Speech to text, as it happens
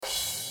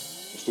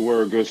What's the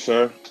word, good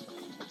sir?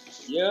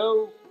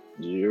 Yo,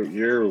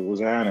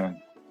 What's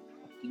happening?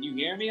 can you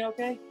hear me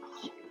okay?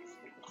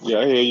 Yeah,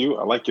 I hear you.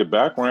 I like your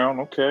background.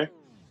 Okay.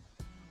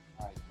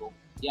 All right, cool.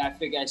 Yeah, I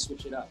figure I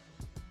switch it up.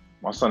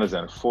 My son is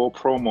in full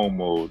promo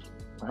mode.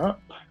 Huh?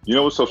 You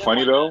know what's so Yeah,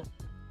 funny why though? not?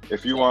 If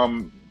What's you up?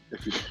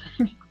 if you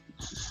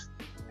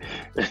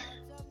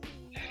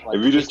Like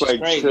if the you just picture's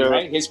like crazy, chill.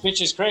 right? His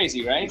picture's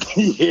crazy, right?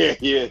 Yeah.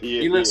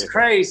 He looks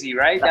crazy,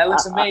 right? That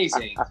looks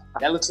amazing.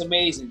 That looks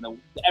amazing.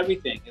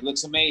 Everything. It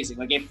looks amazing.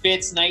 Like it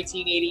fits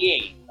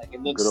 1988. Like it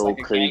Good looks like old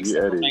a crazy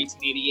gangster from Eddie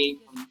 1988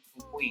 from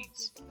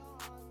Queens.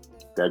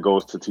 that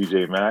goes to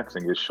TJ Maxx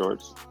and gets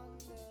shorts.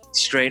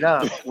 Straight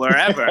up,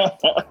 wherever.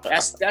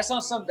 That's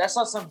on some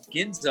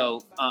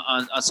Ginzo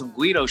on some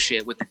Guido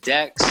shit with the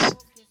decks.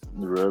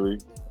 Really?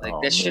 Like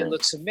Oh that shit man,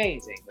 looks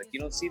amazing. Like you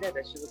don't see that?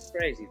 That shit looks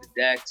crazy. The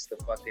decks, the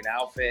fucking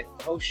outfit,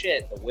 the whole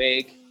shit, the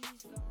wig.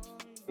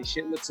 This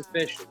shit looks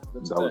official. It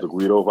looks that was good. the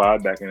Guido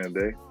vibe back in the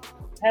day.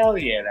 Hell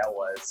yeah, that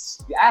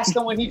was. You ask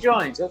him when he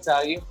joins, he'll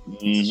tell you.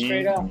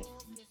 Straight up.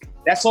 Mm-hmm.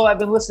 That's all I've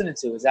been listening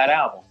to is that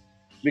album.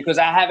 Because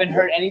I haven't Yeah.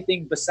 heard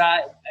anything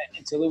beside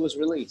until it was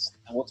released.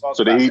 And we'll talk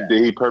So about did he that.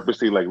 did he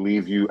purposely like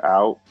leave you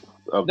out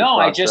of the No,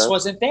 I process? just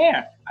wasn't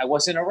there. I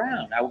wasn't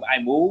around.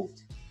 I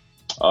moved.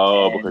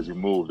 Oh, And- because you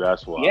moved.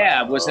 That's why.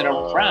 Yeah, I wasn't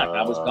around.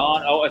 I was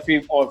gone. Oh, if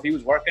he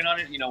was working on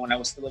it, when I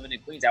was still living in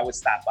Queens, I would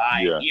stop by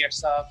Yeah. and hear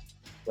stuff.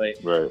 But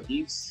Right.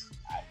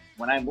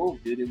 when I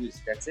moved, dude,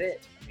 that's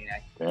it. I mean,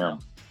 Damn.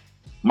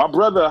 My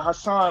brother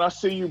Hassan, I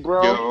see you,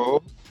 bro.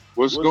 Yo,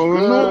 what's What's going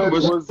good? on?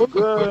 What's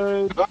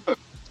good? What's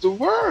the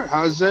word?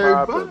 How's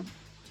everybody? Poppin'.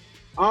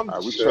 I'm All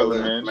right, we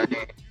chilling, chilling, man.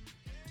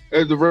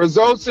 If the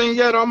results ain't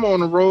yet, I'm on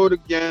the road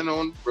again.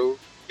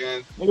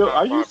 Nigga,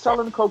 are you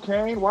selling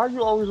cocaine? Why are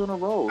you always on the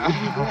road? What are you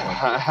doing?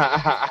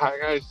 I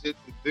got shit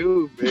to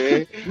do,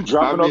 man. You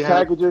dropping I off be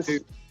having packages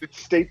to-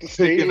 state to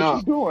state? picking What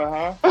up. you doing,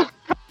 huh?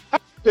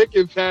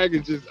 Picking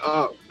packages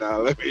up. Now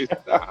let me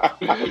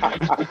stop.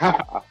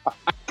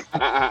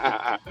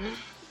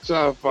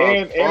 Trying to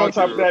find and on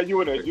top of parking. that,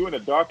 you in the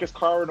darkest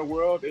car in the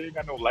world. They ain't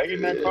got no light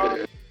in that car.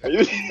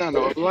 Ain't got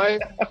no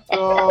light.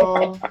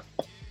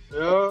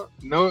 No,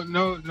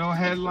 no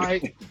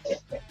headlight.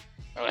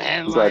 No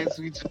headlights.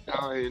 We just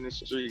out here in the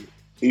street.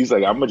 He's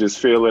like, I'm gonna just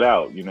feel it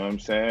out. You know what I'm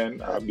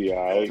saying? I'll be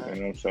all right. You know what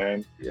I'm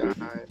saying? Yeah, all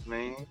right,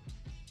 man.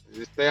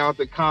 Just stay out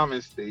the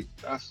common state.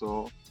 That's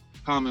all.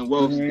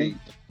 Commonwealth Mhm.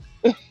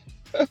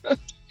 state.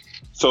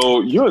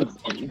 So you're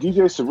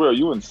DJ Surreal.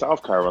 You in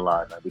South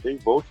Carolina? Did they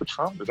vote for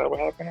Trump? Is that what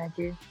happened out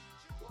there?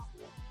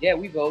 yeah,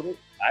 we voted.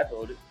 I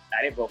voted.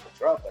 I didn't vote for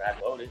Trump, but I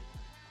voted.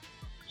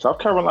 South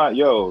Carolina,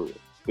 yo,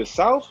 the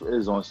South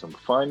is on some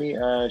funny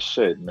ass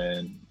shit,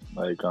 man.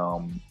 Like,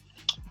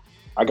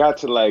 I got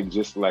to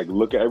just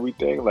look at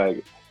everything.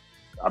 Like,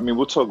 I mean,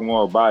 we'll talk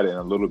more about it in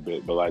a little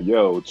bit, but like,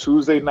 yo,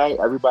 Tuesday night,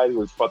 everybody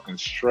was fucking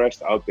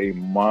stressed out their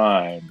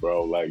mind,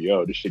 bro. Like,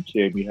 yo, this shit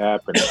can't be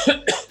happening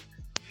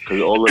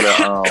because all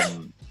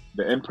of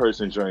the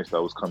in-person joints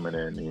that was coming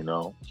in, you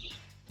know.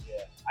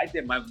 Yeah, I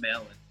did my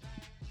mail-in.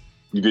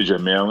 You did your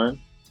mail-in?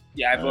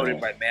 Yeah, I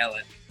voted by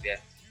mail-in. Yeah,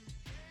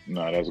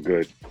 No, that's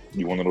good.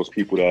 You one of those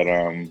people that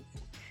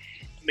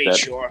made That-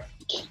 sure.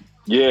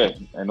 yeah,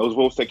 and those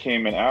votes that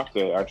came in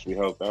after actually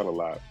helped out a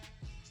lot.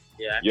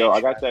 Yeah. Yo, made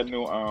I got sure. that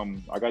new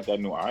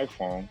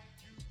iPhone.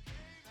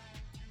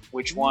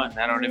 Which one?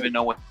 I don't even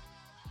know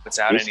what's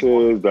out This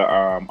anymore. is the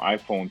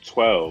iPhone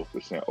 12.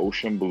 It's in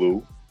ocean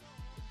blue.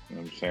 You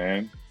know what I'm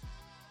saying?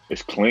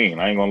 It's clean.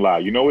 I ain't gonna lie.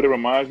 You know what it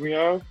reminds me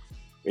of?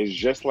 It's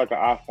just like an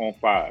iPhone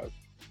 5.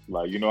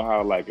 Like, you know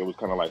how like it was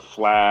kind of like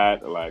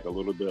flat, like a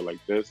little bit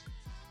like this?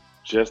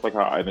 Just like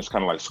how, and it's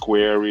kind of like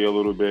squarey a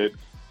little bit.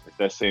 It's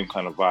that same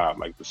kind of vibe,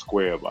 like the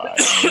square vibe.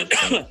 You know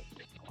what I'm saying?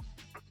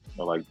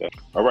 I like that.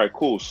 All right,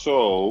 cool.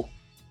 So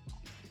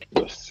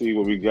let's see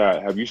what we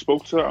got. Have you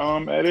spoke to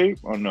Eddie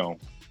or no?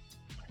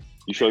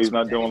 You sure he's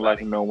not doing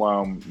like no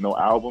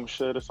album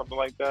shit or something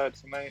like that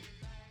tonight?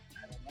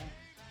 I don't know.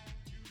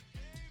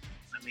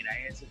 I mean,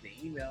 I answered the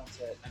email.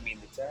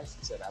 The text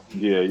and said I'll be.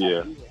 Yeah.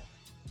 I'll be there.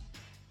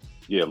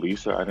 Yeah,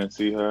 Lisa, I didn't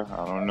see her.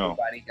 I don't know.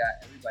 Everybody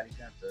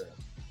got the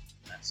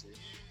message.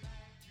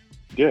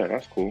 Yeah,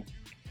 that's cool.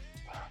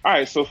 All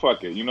right, so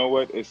fuck it. You know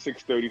what? It's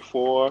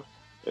 6:34.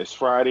 It's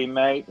Friday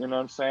night. You know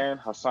what I'm saying?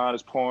 Hassan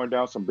is pouring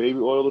down some baby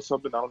oil or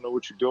something. I don't know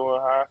what you're doing,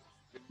 huh?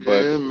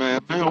 But- Yeah,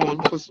 man. I don't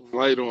want to put some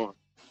light on.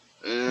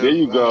 Yeah, There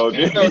you go.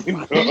 man. There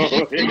you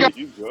go. There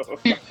you go.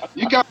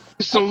 You got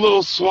some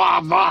little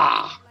suave.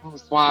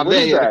 Suave What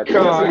is in that? the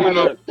car, you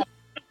know.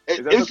 Is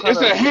that It's the kind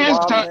a of hand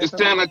suave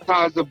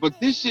sanitizer, but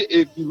this shit,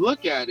 if you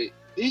look at it,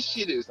 this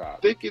shit is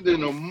Stop. thicker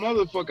than a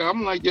motherfucker.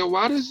 I'm like, yo,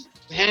 why does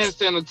hand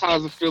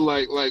sanitizer feel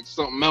like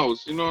something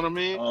else? You know what I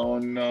mean? Oh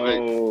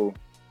no.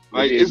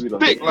 Like They it's gave you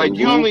thick. the Like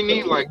you lube. only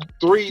need like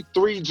three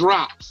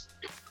drops,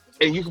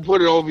 and you can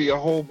put it over your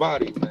whole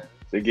body, man.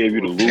 They gave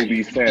you the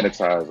Luby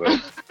sanitizer.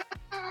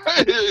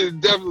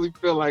 It definitely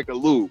feel like a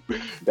lube.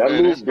 That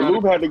Man, lube, it's the gotta-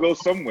 lube had to go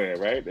somewhere,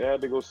 right? It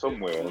had to go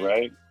somewhere,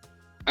 right?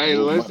 Hey,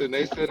 Lube listen,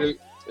 they said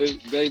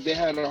They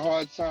had a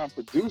hard time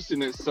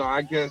producing it, so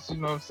I guess you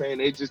know what I'm saying.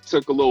 They just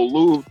took a little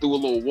lube, threw a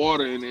little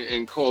water in it,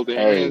 and called it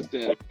Hey, hand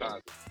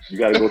sanitizer. you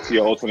got to go to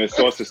your alternate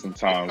sources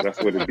sometimes.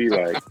 That's what it be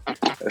like.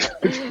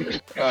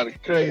 Kind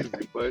of crazy,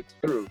 but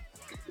true.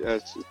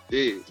 Yes, it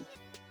is.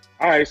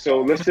 All right,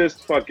 so let's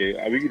just fuck it.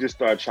 We can just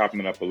start chopping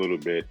it up a little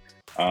bit.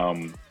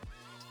 Um,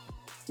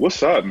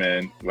 what's up,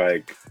 man?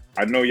 Like,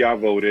 I know y'all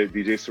voted.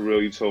 DJ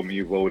Surreal, you told me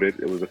you voted.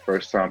 It was the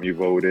first time you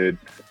voted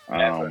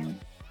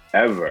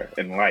ever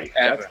in life.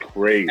 Ever. That's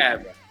crazy.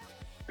 Ever. Well,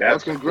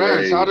 That's congrats.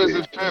 crazy. How does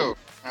it feel?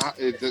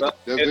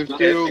 Does it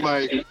feel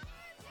like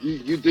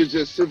you did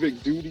your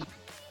civic duty?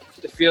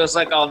 It feels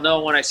like I'll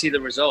know when I see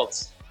the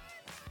results,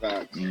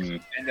 Facts.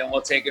 Mm, and then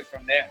we'll take it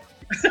from there.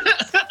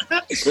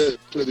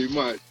 Pretty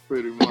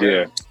much.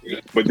 yeah.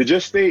 But did your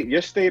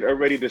state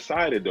already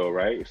decided though,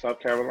 right? South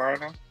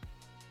Carolina?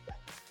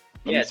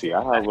 Let me Yeah, see.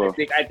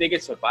 I think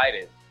it's for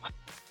Biden.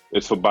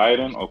 it's for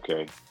Biden?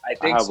 Okay. I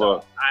think have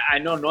so. I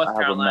know North I have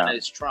a Carolina map.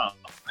 is Trump.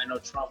 I know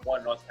Trump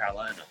won North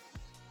Carolina.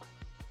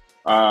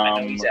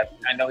 I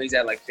know he's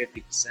at like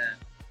 50%.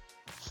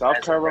 South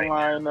as of right now.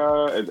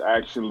 Carolina is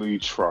actually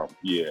Trump.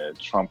 Yeah,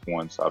 Trump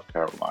won South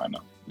Carolina.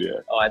 Yeah.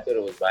 Oh, I thought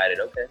it was Biden.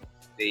 Okay,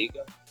 there you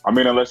go. I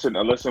mean, unless it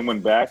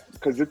went back,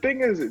 because the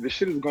thing is, the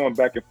shit is going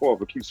back and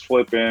forth. It keeps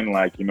flipping,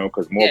 like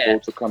because more Yeah.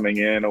 votes are coming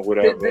in or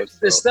whatever. The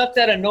so. stuff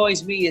that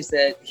annoys me is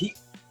that he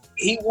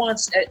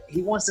wants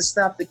to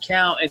stop the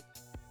count, and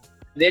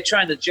they're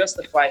trying to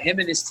justify, him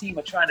and his team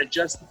are trying to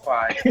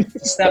justify to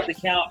stop the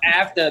count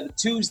after the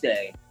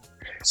Tuesday.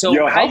 So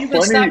Yo, how how you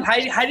gonna funny-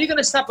 stop? How you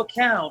gonna stop a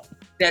count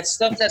that's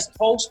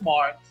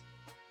postmarked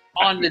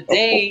on the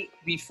day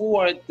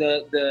before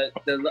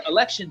the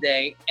election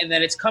day, and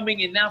then it's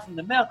coming in now from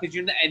the mail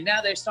and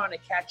now they're starting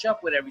to catch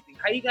up with everything.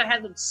 How you gonna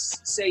have them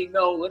say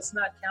no? Let's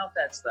not count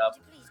that stuff.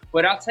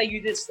 But I'll tell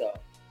you this though: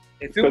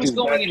 if it was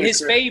going in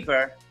his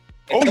favor.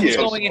 If it was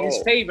going in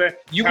his favor,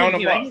 you Count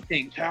wouldn't hear him up.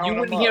 anything. Count You him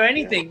wouldn't up, hear yeah.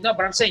 anything. No,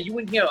 but I'm saying you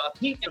wouldn't hear a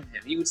peep from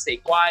him. He would stay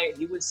quiet.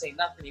 He wouldn't say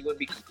nothing. He wouldn't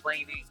be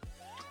complaining.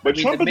 But I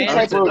mean, Trump the is the man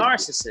type is a of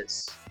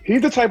narcissist.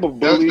 he's the type of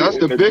bully. That's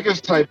the in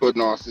biggest type of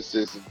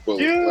narcissism.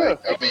 Bully. Yeah. Like,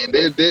 I mean,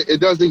 it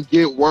doesn't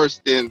get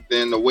worse than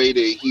the way that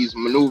he's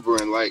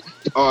maneuvering. Like,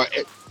 I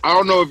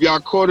don't know if y'all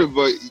caught it,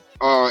 but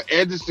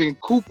Anderson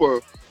Cooper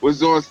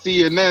was on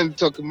CNN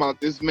talking about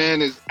this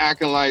man is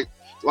acting like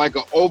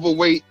an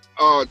overweight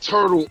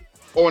turtle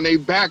on a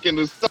back in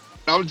the sun.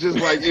 I'm just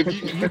like, if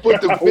you put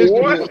the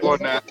visuals on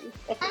that.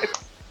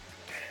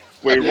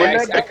 Wait, Yeah,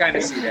 wasn't I that kind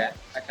of see that.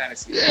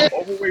 Yeah.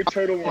 overweight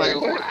turtle? Like,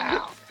 Like,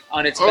 wow.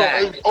 On its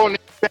back. On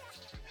its back,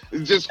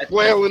 just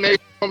flailing their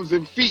arms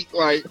and feet,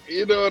 like,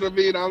 you know what I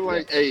mean? I'm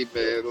like, hey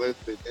man,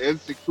 listen,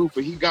 Anderson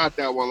Cooper, he got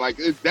that one. Like,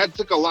 that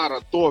took a lot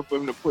of thought for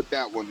him to put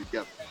that one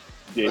together.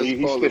 yeah, he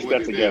Let's call it stitched what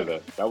that it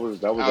together. That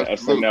was an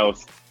Absolutely.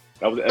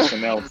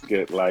 SNL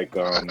skit like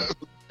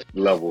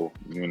level,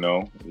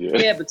 Yeah.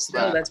 Yeah, but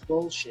still, that's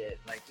bullshit.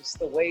 Like, just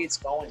the way it's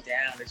going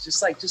down. It's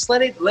just like, just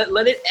let it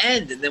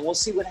end, and then we'll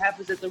see what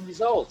happens at the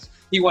results.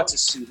 He wants to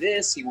sue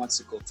this. He wants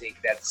to go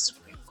take that to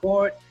Supreme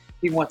Court.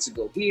 He wants to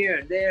go here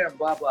and there and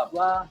blah, blah,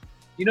 blah.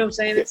 You know what I'm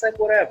saying? It's like,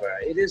 whatever.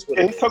 It is what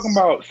it He's is. talking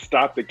about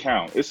stop the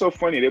count. It's so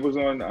funny. It was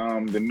on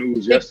the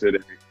news yesterday.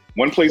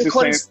 One place is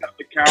saying stop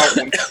the count,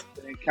 one place is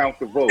saying count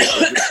the vote.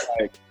 It's just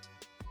like,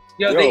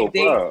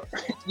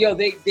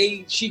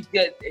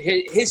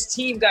 his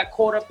team got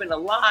caught up in a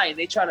lie, and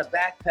they try to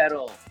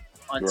backpedal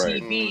on Right.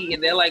 TV,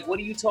 and they're like, "What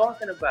are you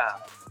talking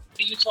about?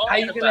 How are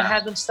you gonna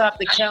have them stop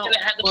the count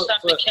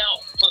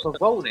for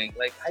voting?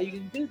 Like, how you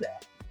gonna do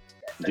that?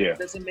 That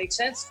doesn't make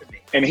sense to me."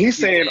 And he's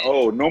saying,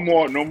 "Oh, no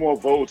more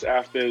votes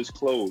after it's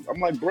closed." I'm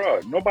like,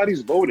 "Bruh,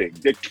 nobody's voting.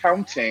 They're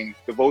counting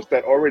the votes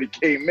that already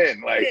came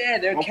in. Like, Yeah,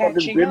 they're motherfuckers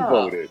catching been up.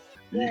 voted."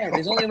 Yeah,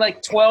 there's only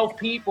like 12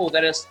 people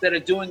that are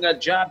doing a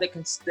job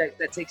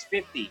that takes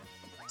 50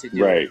 to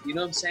do. Right. It. You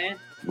know what I'm saying?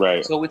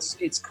 Right. So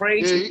it's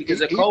crazy Yeah,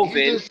 because of he COVID.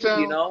 just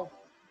sound- You know.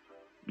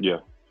 Yeah.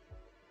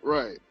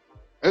 Right.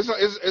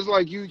 It's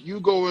like you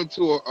go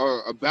into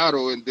a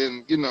battle, and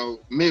then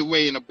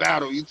midway in a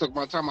battle you took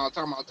my time out.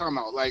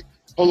 Like,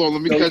 hold on,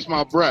 let me catch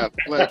my breath.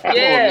 Like, come on,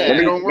 man,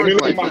 it don't Let work me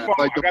look like at my that. phone.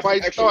 Like, I the got some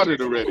fight extra started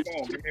minutes on my already.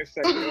 phone. Give me a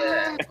second.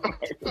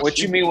 Yeah. What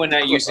you mean we're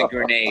not using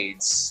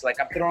grenades? Like,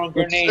 I'm throwing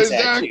grenades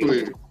at you.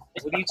 Exactly.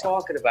 What are you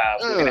talking about?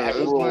 We're gonna have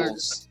Yeah, it's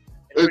rules.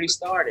 It already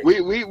started.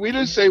 We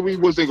didn't say we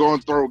wasn't going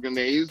to throw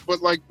grenades,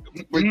 but like,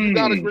 when you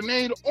got a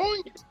grenade on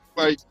you,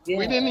 like, we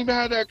didn't even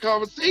have that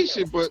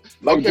conversation. But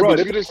Like, okay, bro, but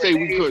this you didn't say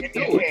we couldn't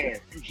do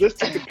it. You just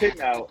took the pin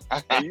out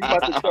and you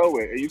about to throw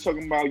it, and you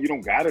talking about you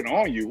don't got it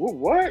on you.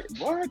 What?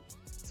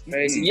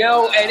 Crazy.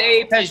 Yo, Ed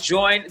Ape has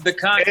joined the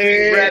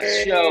Concrete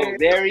Reps show.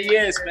 There he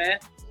is, man.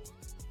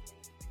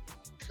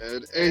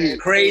 And, hey,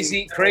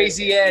 Crazy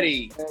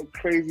Eddie.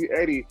 Crazy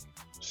Eddie.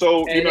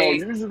 So, Eddie.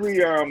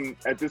 usually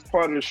at this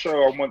part of the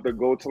show, I want to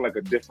go to like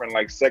a different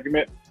like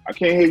segment. I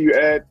can't hear you,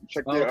 Ed.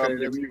 Check your Okay,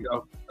 there we mute.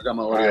 go. I got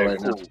my All audio right,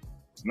 right now. cool.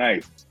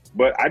 Nice.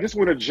 But I just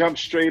want to jump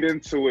straight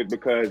into it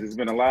because there's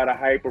been a lot of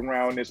hype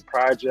around this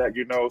project,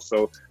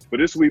 So for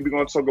this week, we're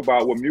going to talk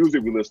about what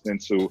music we're listening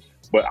to.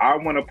 But I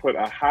want to put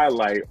a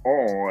highlight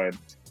on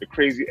the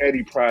Crazy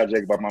Eddie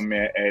project by my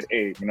man Ed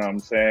 8. You know what I'm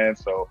saying?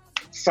 So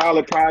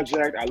solid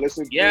project. I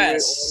listened to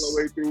it all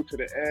the way through to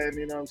the end.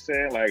 You know what I'm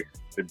saying? Like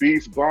the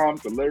beats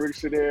bump, the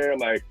lyrics are there.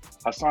 Like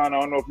Hassan, I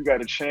don't know if you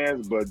got a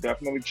chance, but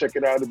definitely check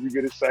it out if you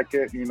get a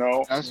second. You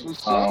know. That's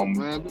what's up,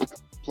 man.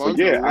 So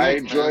yeah, I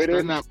enjoyed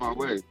it. Not my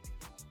way.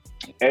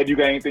 Ed, you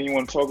got anything you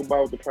want to talk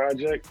about with the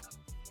project?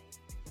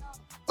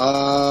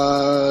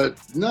 No,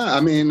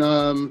 I mean,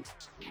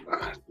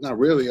 not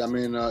really. I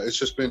mean,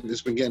 it's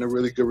been getting a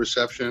really good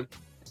reception.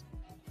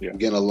 Yeah,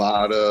 getting a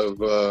lot of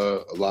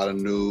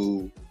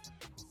new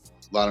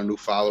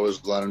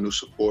followers, a lot of new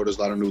supporters,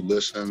 a lot of new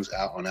listens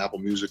out on Apple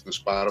Music and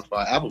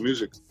Spotify. Apple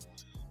Music,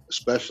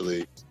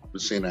 especially, we're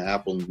seeing the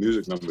Apple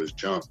Music numbers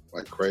jump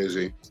like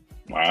crazy.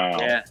 Wow.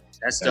 Yeah,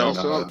 that's dope.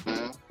 What's up,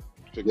 man?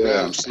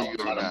 Yeah, I'm selling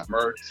a lot of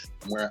merch.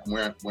 I'm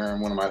wearing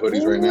one of my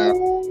hoodies right now.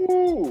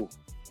 Ooh,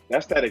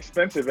 that's that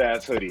expensive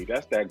ass hoodie.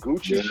 That's that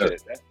Gucci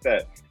shit. That's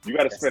that. You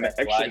got to spend an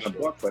extra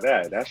 $1 for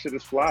that. That shit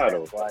is fly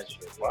though. Fly,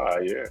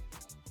 yeah.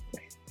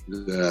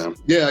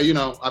 Yeah. You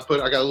know, I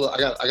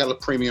got a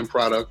premium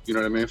product. You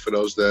know what I mean? For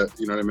those that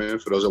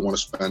want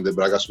to spend it.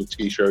 But I got some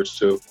T-shirts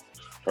too.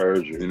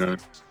 Heard you.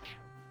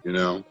 You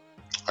know,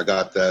 I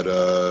got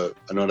that.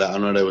 I know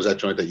that was that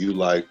joint that you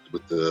liked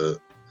with the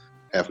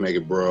half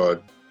naked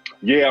broad.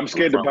 Yeah, I'm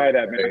scared to buy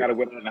that, man. I gotta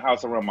wear it in the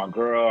house around my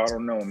girl. I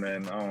don't know,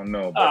 man. I don't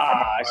know. But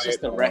it's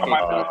just a record,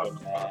 man.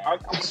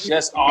 It's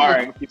just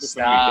art.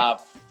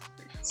 Stop.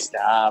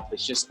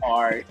 It's just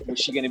art.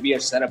 What's she gonna be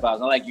upset about?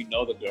 It's not like you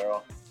know the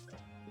girl.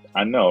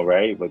 I know,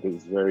 right? But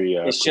it's very.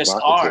 It's just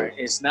art.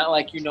 It's not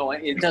like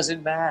it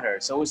doesn't matter.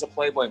 It's always a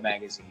Playboy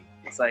magazine.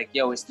 It's like,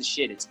 yo, it's the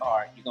shit. It's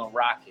art. You're gonna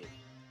rock it.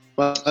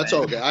 Well, that's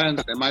okay. I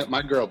understand.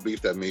 My girl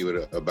beefed at me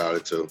about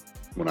it too.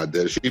 When I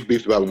did it, she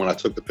beefed about it when I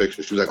took the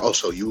picture. She was like, "Oh,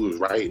 so you was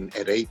writing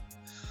at 8?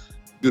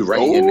 You was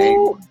writing your name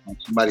on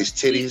somebody's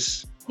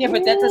titties?" Yeah,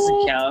 but that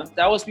doesn't count.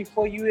 That was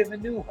before you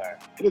even knew her.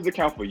 It doesn't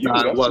count for you.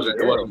 Nah, it wasn't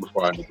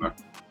before I knew her.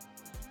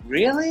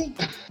 Really?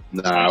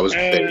 Nah, I was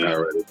dating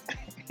her already.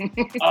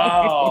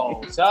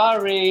 Oh,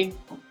 sorry.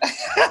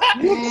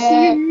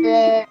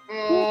 Yeah.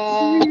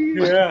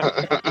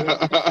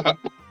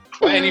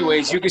 But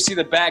anyways, you can see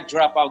the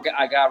backdrop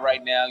I got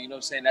right now. You know what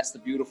I'm saying? That's the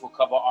beautiful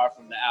cover art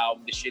from the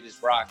album. The shit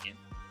is rocking.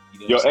 You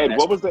know Yo, Ed,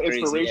 what was the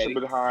inspiration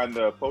behind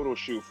the photo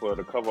shoot for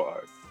the cover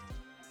art?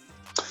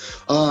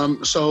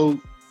 So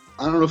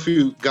I don't know if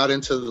you got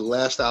into the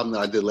last album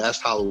that I did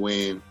last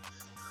Halloween.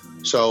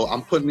 So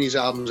I'm putting these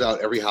albums out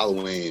every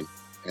Halloween,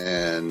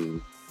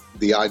 and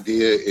the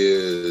idea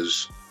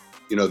is,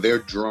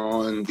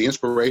 the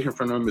inspiration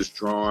from them is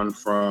drawn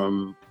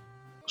from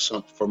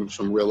some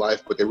real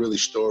life, but they're really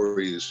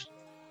stories.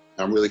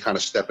 I'm really kind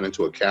of stepping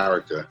into a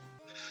character.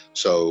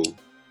 So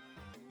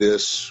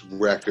this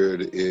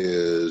record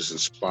is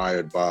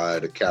inspired by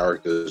the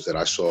characters that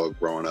I saw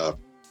growing up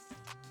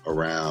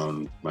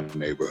around my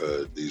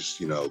neighborhood, these,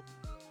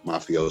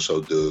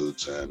 mafioso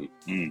dudes. And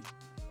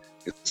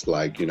it's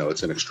like,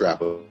 it's an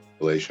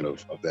extrapolation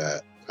of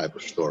that type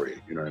of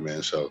story. You know what I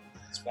mean? So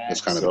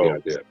that's kind of the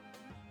idea.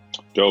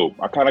 Dope.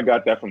 I kind of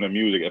got that from the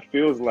music. It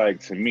feels like,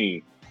 to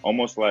me,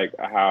 almost like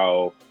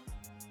how,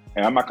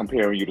 and I'm not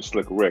comparing you to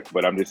Slick Rick,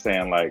 but I'm just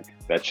saying, like,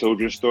 that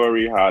children's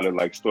story, how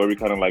the story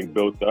kind of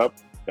built up.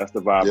 That's the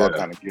vibe I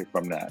kind of get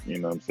from that. You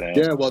know what I'm saying?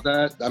 Yeah, well,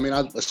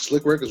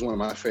 Slick Rick is one of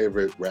my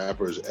favorite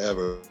rappers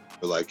ever.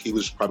 Like, he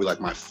was probably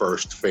like my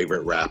first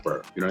favorite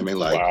rapper. You know what I mean?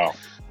 Like,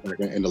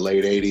 in the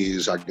late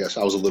 80s, I guess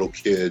I was a little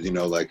kid, I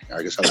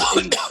guess I was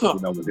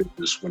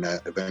 8, when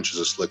that Adventures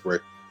of Slick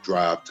Rick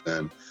dropped.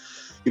 And,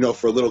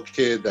 for a little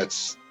kid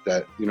that's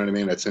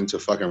into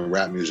fucking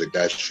rap music,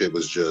 that shit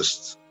was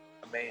just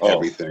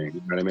everything.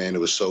 You know what I mean? It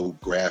was so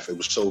graphic, it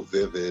was so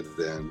vivid,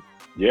 and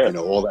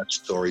all that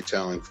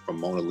storytelling from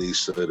Mona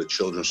Lisa, the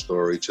children's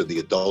story, to the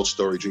adult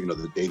story,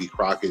 the Davy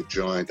Crockett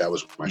joint, that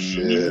was my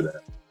shit.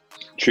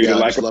 Treated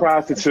like a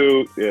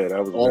prostitute. Yeah,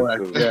 that was all that.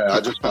 Too. Yeah,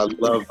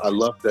 I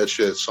love that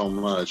shit so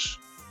much,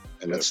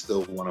 and that's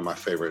still one of my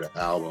favorite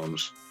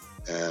albums.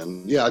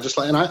 And I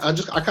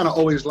kind of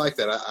always like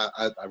that.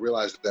 I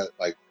realized that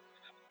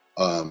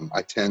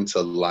I tend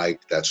to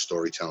like that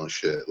storytelling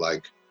shit.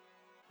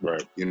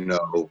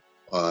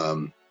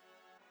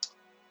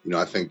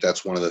 I think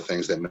that's one of the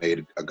things that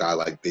made a guy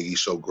like Biggie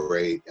so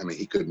great. I mean,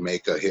 he could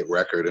make a hit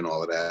record and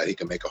all of that. He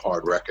can make a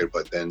hard record,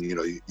 but then,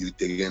 you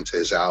dig into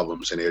his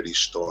albums and hear these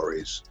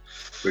stories.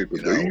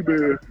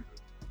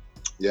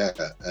 Yeah,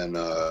 and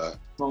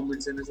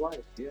moments in his life,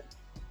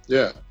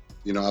 yeah.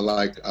 I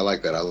like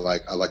that. I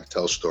like to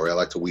tell a story. I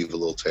like to weave a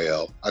little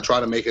tale. I try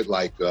to make it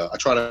like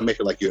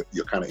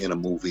you're kind of in a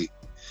movie,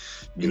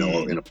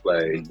 or in a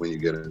play when you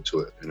get into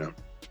it.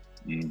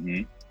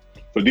 Mm-hmm.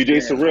 So DJ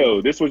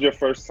Surreal, this was your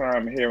first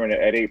time hearing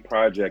the Ed 8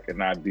 project and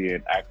not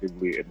being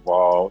actively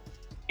involved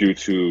due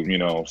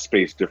to,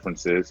 space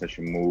differences since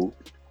you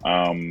moved.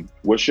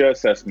 What's your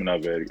assessment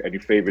of it? Any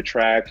favorite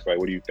tracks?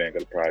 What do you think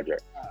of the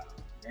project?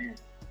 Man,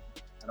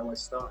 how do I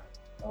start?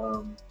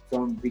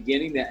 From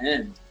beginning to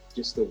end,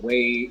 just the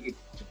way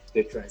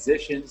the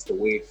transitions, the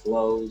way it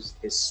flows,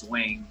 his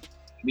swing,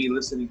 me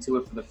listening to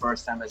it for the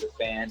first time as a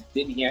fan.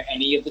 Didn't hear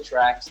any of the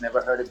tracks,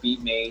 never heard a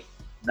beat made,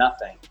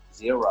 nothing,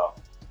 zero.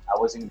 I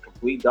was in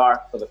complete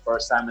dark for the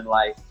first time in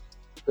life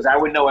because I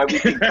would know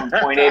everything from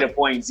point A to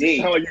point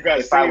Z Like you got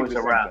if I saved was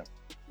or around.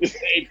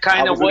 something. It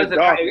kind I of was in was. the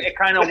dark. It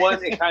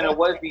kind of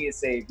was being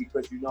saved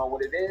because you know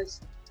what it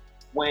is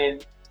when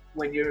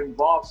you're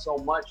involved so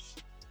much,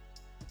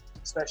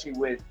 especially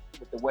with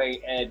the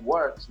way Ed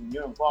works. When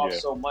you're involved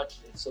so much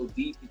and so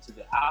deep into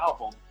the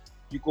album,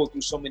 you go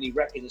through so many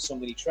records and so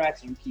many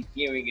tracks, and you keep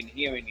hearing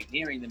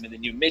them, and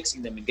then you're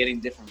mixing them and getting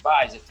different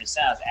vibes, different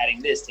sounds,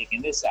 adding this,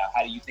 taking this out.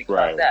 How do you think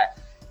about that?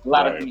 A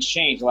lot of things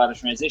change, a lot of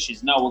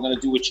transitions. No, we're going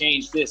to do a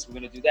change this, we're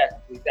going to do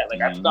that, complete that.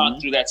 Like, I've gone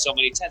through that so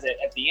many times that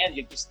at the end,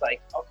 you're just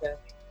like, okay.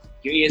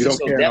 Your ears are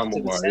so deaf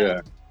to the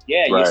sound.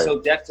 Yeah, you're so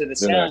deaf to the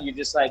sound, you're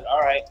just like, all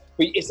right.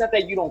 But it's not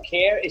that you don't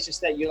care, it's just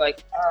that you're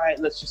like, all right,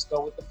 let's just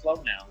go with the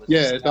flow now. But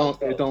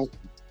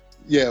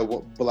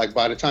like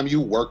by the time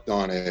you worked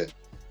on it,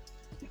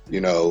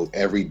 you know,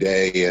 every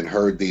day and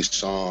heard these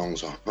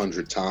songs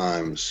 100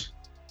 times,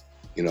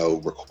 you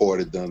know,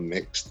 recorded them,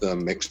 mixed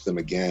them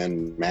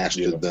again,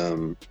 mastered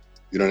them.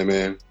 You know what I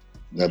mean?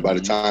 That by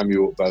the time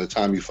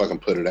you fucking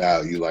put it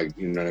out, you like,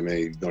 you know what I mean?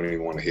 You don't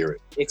even want to hear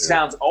it. It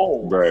sounds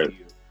old. Right. To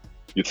you.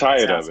 You're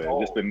tired of it.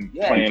 Old. It's been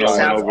Yeah, playing it over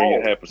and sounds over in your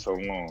old. head for so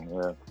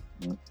long.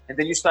 Yeah. And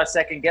then you start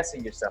second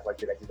guessing yourself, like,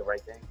 did I do the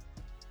right thing?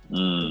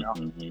 You know?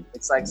 Mm-hmm.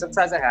 It's like,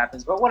 sometimes it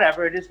happens, but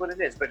whatever, it is what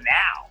it is. But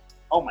now,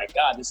 oh my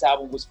God, this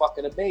album was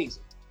fucking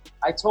amazing.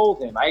 I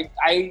told him, I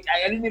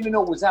didn't even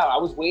know it was out. I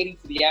was waiting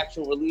for the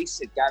actual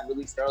release. It got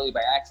released early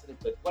by accident,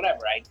 but whatever.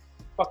 I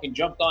fucking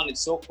jumped on it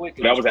so quick.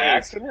 That was an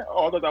accident?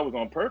 Oh, I thought that was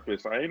on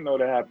purpose. I didn't know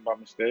that happened by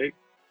mistake.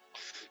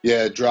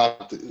 Yeah, it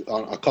dropped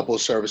on a couple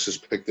of services,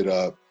 picked it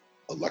up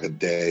like a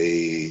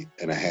day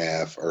and a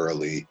half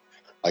early.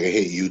 Like it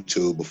hit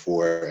YouTube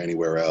before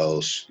anywhere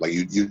else, like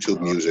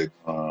YouTube Music.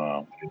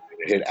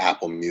 It hit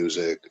Apple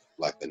Music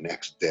like the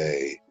next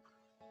day.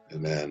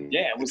 And then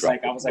it was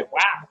like, I was like,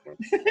 wow.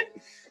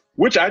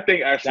 Which I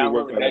think actually Downloaded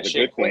worked out that as a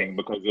shit good thing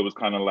because it was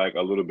kind of like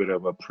a little bit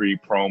of a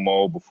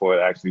pre-promo before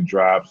it actually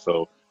dropped.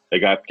 So they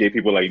gave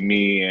people like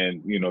me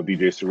and, you know,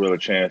 DJ Surreal a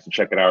chance to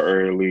check it out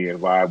early and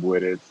vibe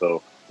with it.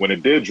 So when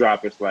it did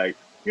drop, it's like,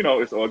 you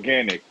know, it's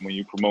organic when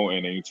you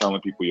promoting and you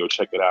telling people, yo,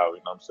 check it out. You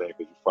know what I'm saying?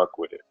 Because you fuck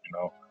with it, you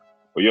know.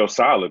 But yo,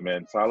 solid,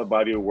 man. Solid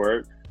body of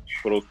work.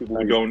 For those people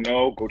who don't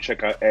know, go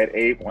check out Ed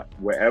Ape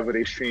wherever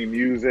they stream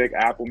music,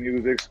 Apple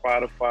Music,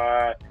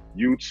 Spotify,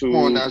 YouTube. Come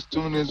on, as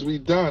soon as we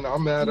done,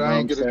 I'm mad I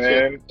ain't get a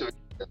chance.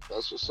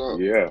 That's what's up.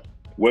 Yeah.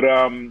 What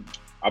I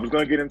was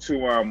gonna get into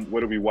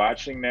what are we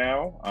watching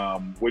now?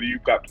 What do you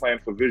got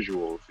planned for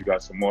visuals? You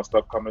got some more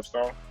stuff coming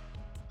strong?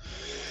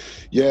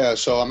 Yeah,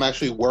 so I'm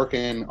actually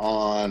working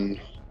on.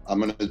 I'm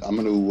gonna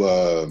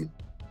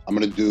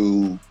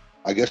do,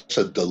 I guess,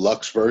 a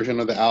deluxe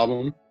version of the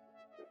album.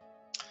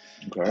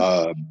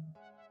 Okay.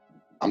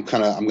 I'm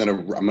gonna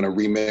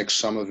remix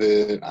some of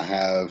it.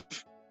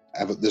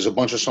 There's a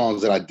bunch of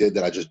songs that I did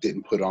that I just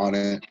didn't put on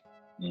it.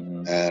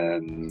 Mm-hmm.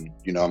 And,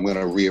 you know, I'm going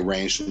to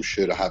rearrange some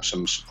shit. I have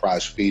some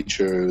surprise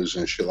features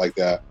and shit like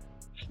that,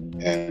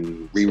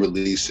 and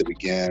re-release it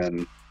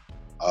again.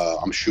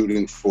 I'm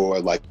shooting for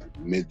like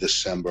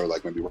mid-December,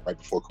 like maybe right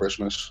before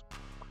Christmas.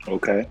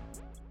 Okay.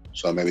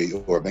 So maybe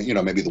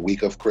the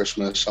week of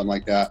Christmas, something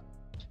like that.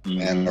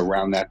 Mm-hmm. And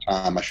around that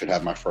time, I should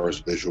have my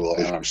first visual,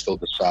 and I'm still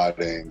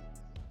deciding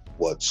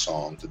what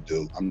song to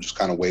do. I'm just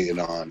kind of waiting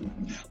on.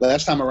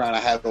 Last time around,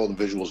 I had all the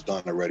visuals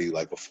done already,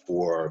 like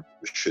before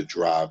the shit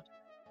dropped.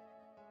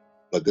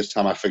 But this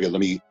time I figured, let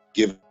me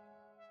give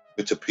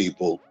it to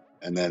people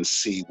and then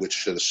see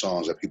which of the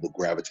songs that people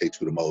gravitate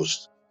to the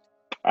most.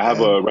 I have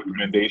a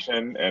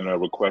recommendation and a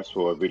request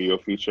for a video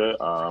feature.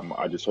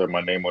 I just heard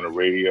my name on the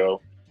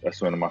radio.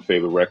 That's one of my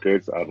favorite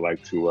records. I'd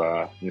like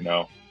to,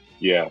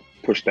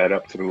 push that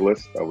up to the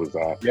list. That was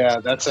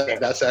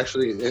that's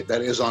actually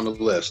that is on the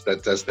list.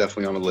 That's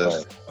definitely on the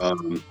list.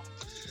 Right.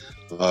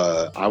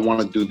 I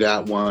want to do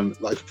that one.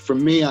 Like for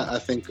me, I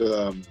think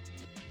the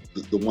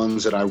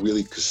ones that I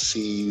really could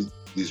see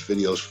these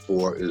videos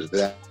for is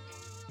that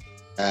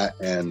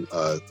and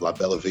La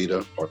Bella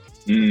Vita Part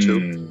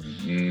 2.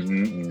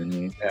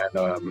 And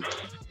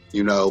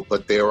you know,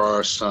 but there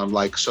are some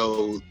like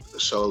so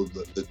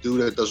the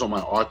dude that does all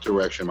my art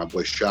direction, my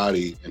boy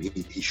Shotty, and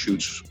he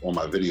shoots all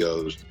my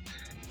videos.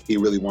 He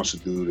really wants to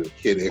do the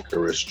Kid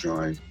Icarus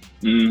joint.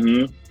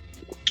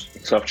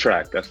 Tough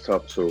track. That's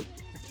tough too.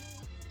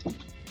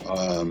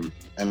 And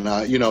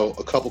you know,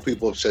 a couple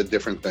people have said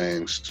different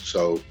things,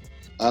 so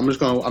I'm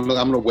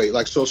gonna wait.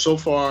 Like so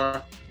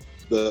far,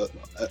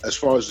 as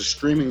far as the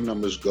streaming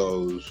numbers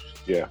goes,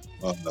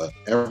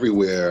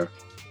 everywhere,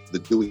 the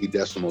Dewey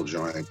Decimal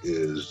joint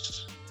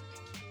is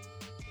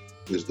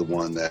the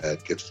one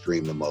that gets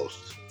streamed the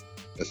most.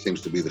 That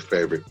seems to be the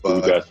favorite.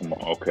 But Dewey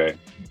Decimal, okay.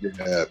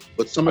 Yeah,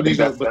 but some of these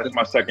that's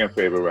my second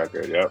favorite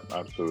record. Yep,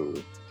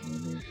 absolutely.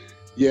 Mm-hmm.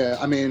 Yeah,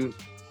 I mean,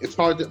 it's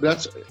hard to.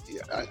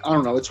 I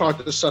don't know. It's hard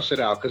to suss it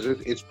out because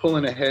it's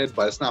pulling ahead,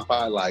 but it's not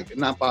by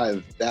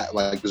that.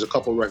 Like, there's a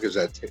couple records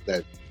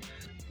that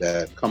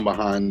that come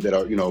behind, that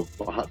are, you know,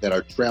 that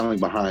are trailing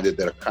behind it,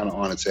 that are kind of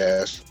on its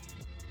ass.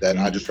 That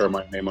I just heard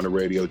my name on the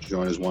radio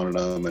joint is one of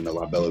them, and the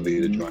La Bella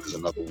Vita joint is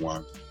another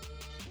one.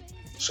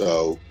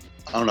 So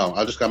I don't know.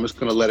 I'm just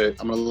gonna let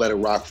it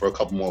rock for a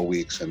couple more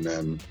weeks, and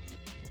then,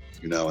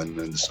 you know, and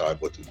then decide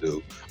what to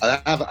do.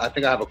 I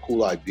think I have a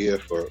cool idea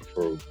for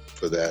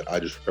that. I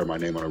just heard my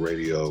name on a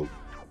radio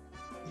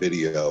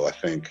video. I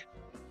think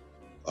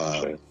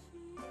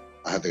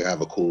I think I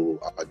have a cool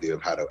idea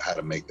of how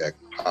to make that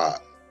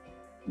pop.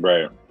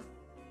 Right.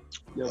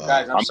 Yo,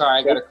 guys, I'm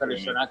sorry, I gotta cut it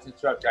short. Not to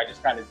interrupt you. I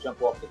just gotta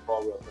jump off the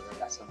call real quick. I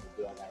got something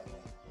to do. I gotta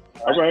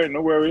run. All right,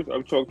 no worries.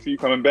 I'll talk to you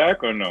coming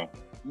back or no?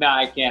 Nah,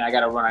 I can't. I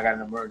gotta run. I got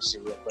an emergency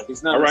real quick.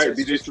 It's not. All right,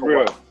 BJ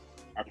Surreal.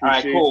 All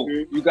right, cool.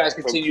 You guys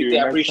continue.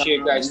 I appreciate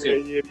you guys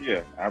too.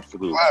 Yeah,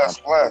 absolutely.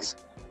 Bless.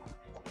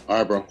 All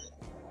right, bro.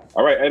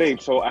 All right, Eddie.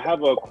 So I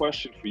have a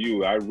question for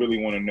you. I really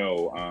want to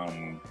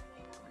know.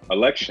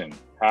 Election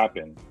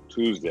happened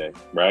Tuesday,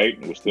 right?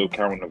 We're still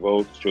counting the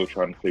votes, still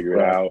trying to figure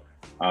it out.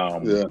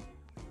 Yeah.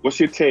 What's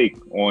your take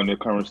on the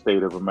current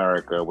state of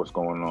America? What's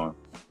going on?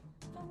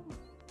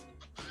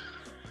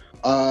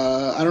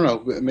 I don't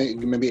know.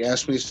 Maybe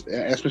ask me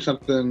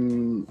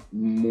something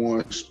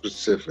more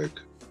specific.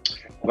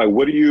 Like,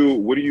 what do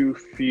you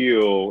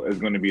feel is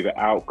going to be the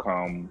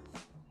outcome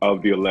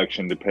of the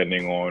election,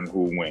 depending on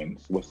who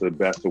wins? What's the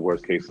best or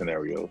worst case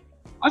scenario?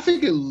 I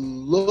think it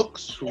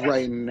looks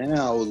right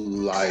now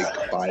like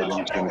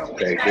Biden's going to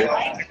take it.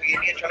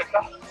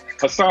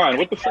 Hassan,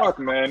 what the fuck,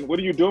 man? What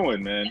are you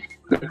doing, man?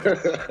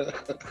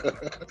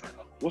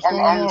 What's going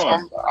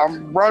on?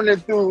 I'm running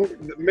through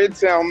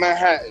Midtown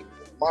Manhattan.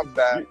 My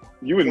bad.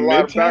 You in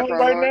Midtown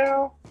right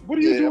now? What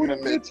are you doing in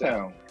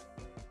Midtown?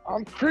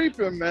 I'm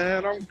creeping,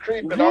 man. I'm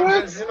creeping. What?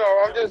 I'm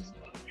just,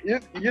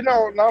 you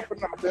know, not for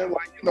nothing.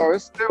 Like, you know,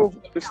 it's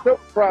still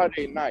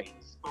Friday night.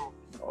 So,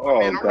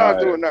 Oh, I'm God. not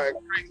doing nothing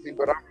crazy,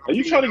 but I'm. Are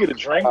you trying to get a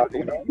drink?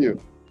 You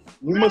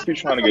must be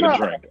trying to get a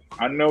drink.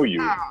 I know you.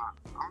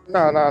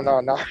 No.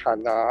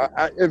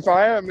 If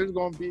I am, it's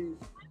gonna be,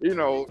 you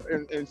know,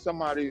 in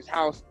somebody's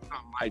house, or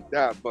something like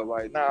that. But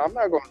like, nah, I'm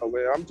not going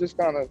nowhere. I'm just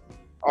I'm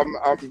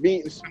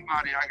meeting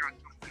somebody. I got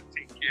something to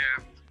take care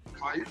of.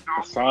 But, you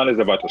know, Hassan is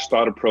about to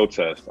start a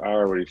protest. I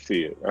already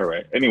see it. All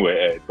right. Anyway,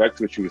 Ed, back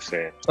to what you were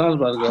saying. Sounds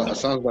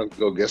about to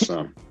go get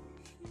some.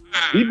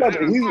 He's about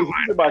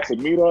to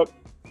meet up.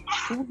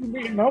 Who are you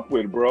meeting up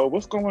with, bro?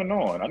 What's going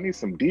on? I need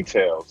some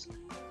details.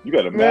 You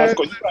got a mask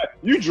on.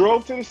 You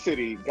drove to the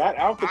city, got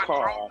out the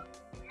car. No,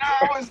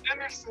 I was in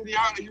the city.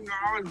 I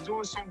was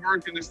doing some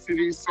work in the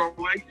city. So,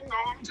 like, you know,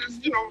 I'm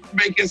just, you know,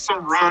 making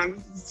some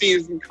runs,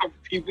 seeing some couple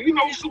people, you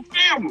know, some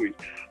family.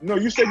 No,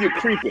 you said you're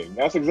creeping.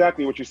 That's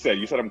exactly what you said.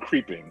 You said I'm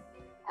creeping.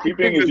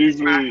 Creeping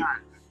usually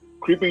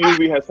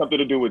has something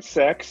to do with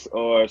sex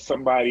or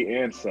somebody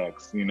and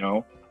sex, you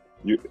know?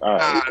 No, it's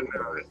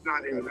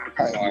not even that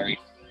kind of thing.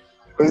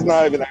 It's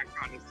not even that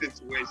kind of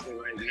situation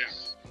right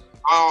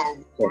now.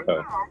 But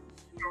no,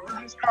 you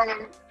know, just kind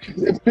of,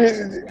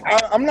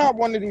 I'm not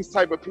one of these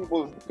type of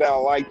people that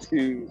like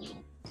to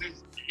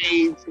just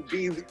aim to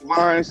be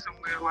lying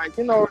somewhere. Like,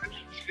 you know,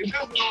 it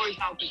doesn't always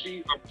have to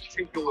be a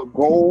particular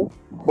goal.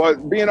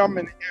 But being I'm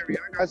in the area,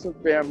 I got some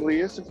family.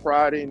 It's a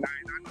Friday night.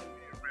 I know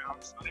they're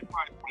around, so they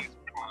probably play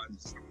some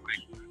cards, something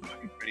like that.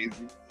 Nothing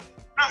crazy.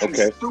 Nothing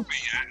stupid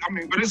yet. I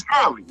mean, but it's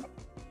early.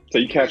 So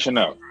you catching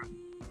up.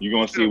 You're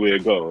gonna see where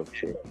it goes.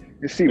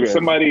 You see, if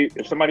somebody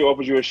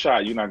offers you a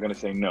shot, you're not gonna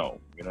say no.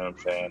 You know what I'm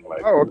saying?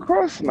 Like, oh, of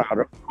course not. I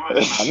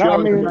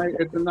mean,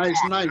 it's a nice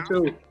night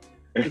too.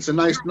 It's a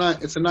nice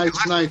night. It's a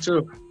nice night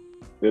too.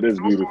 It is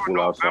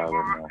beautiful outside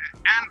right now.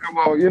 And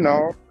well, you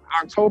know,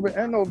 October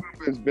and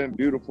November has been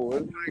beautiful.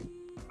 It's like,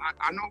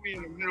 I know we're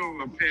in the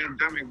middle of a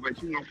pandemic,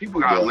 but you know,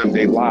 people gotta live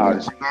their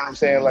lives. You know what I'm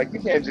saying? Like, you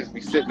can't just be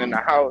sitting in the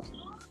house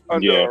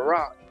under a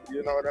rock.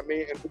 You know what I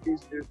mean? And to be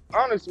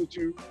honest with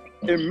you,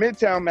 in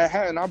Midtown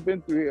Manhattan, I've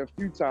been through here a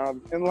few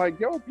times, and like,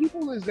 yo,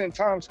 people is in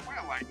Times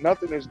Square like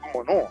nothing is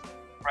going on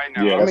right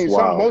now. Yeah, I mean,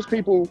 wild. most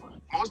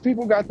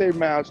people got their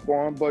masks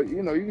on, but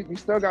you know, you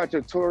still got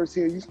your tourists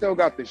here. You still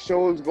got the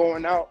shows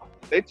going out.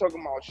 They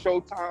talking about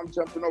Showtime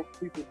jumping over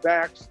people's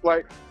backs.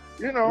 Like,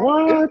 you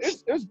know,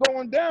 it's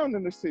going down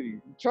in the city.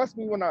 Trust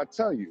me when I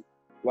tell you.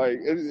 Like,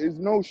 it's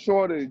no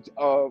shortage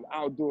of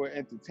outdoor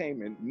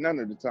entertainment none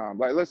of the time.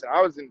 Like, listen,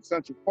 I was in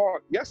Central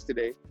Park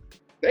yesterday.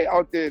 They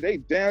out there, they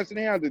dancing.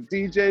 They had the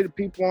DJ, the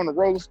people on the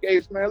roller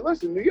skates, man.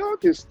 Listen, New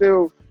York is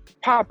still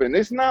popping.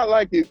 It's not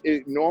like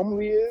it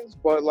normally is,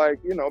 but like,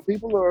 you know,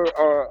 people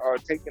are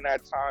taking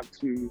that time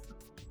to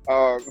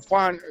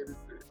find,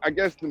 I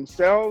guess,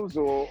 themselves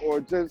or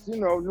just, you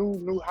know,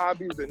 new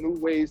hobbies and new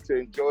ways to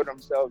enjoy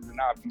themselves and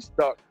not be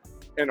stuck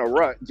in a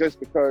rut just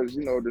because,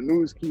 you know, the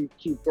news keep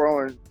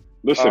throwing.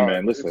 Listen,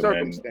 man.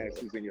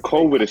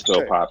 COVID is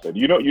still popping.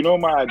 You know,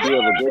 my idea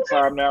of a good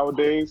time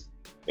nowadays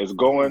is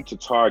going to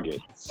Target.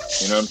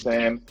 You know what I'm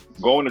saying?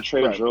 Going to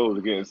Trader Joe's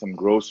to get some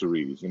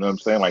groceries. You know what I'm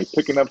saying? Like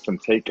picking up some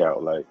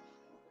takeout. Like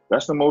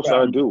that's the most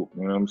I do.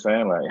 You know what I'm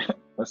saying? Like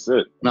that's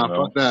it. No,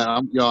 fuck that.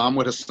 I'm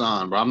with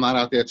Hassan, bro. I'm not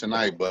out there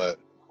tonight, but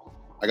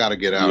I gotta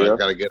get out. Yeah. I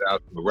gotta get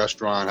out to a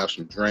restaurant, have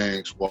some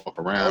drinks, walk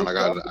around. I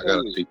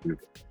gotta see people.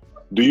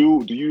 Do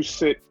you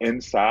sit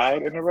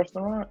inside in a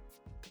restaurant?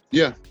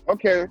 Yeah.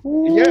 Okay.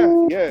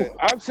 Yeah,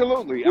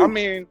 absolutely. I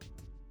mean,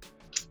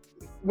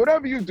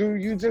 whatever you do,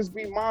 you just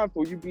be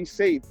mindful, you be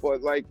safe.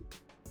 But like,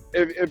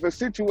 if a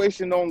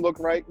situation don't look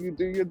right, you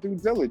do your due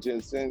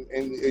diligence and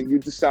you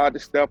decide to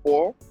step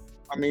off.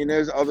 I mean,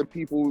 there's other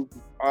people,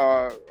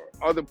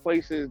 other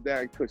places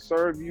that could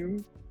serve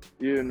you,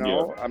 you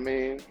know. I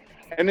mean,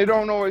 and it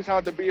don't always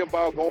have to be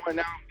about going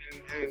out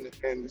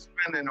and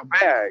spending a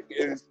bag.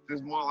 It's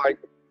more like,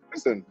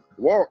 listen,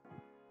 walk,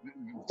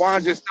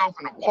 find yourself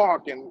in a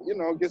park and, you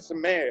know, get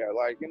some air.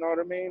 Like, you know what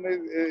I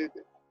mean?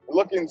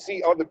 Look and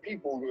see other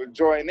people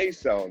enjoying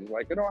themselves.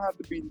 Like, it don't have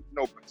to be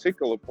no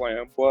particular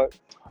plan, but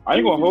I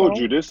ain't gonna hold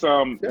you. This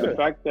Yeah. the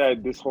fact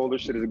that this whole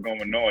shit is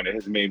going on, it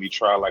has made me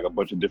try like a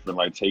bunch of different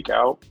like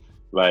takeout.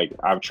 Like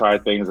I've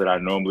tried things that I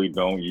normally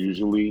don't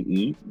usually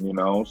eat, you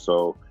know.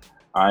 So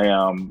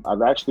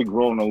I've actually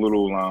grown a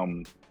little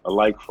a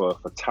like for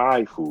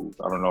Thai food.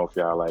 I don't know if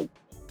y'all like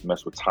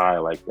mess with Thai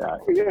like that.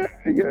 Yeah.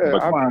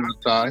 But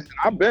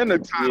I've been to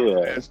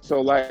Thailand, Yeah.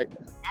 so like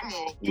I'm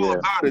all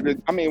about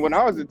it. I mean, when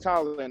I was in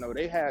Thailand, though,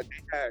 they had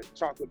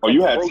chocolate. Oh,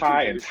 you had roaches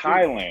Thai in in the street.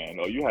 Thailand.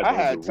 Oh, you had I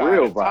had the Thai,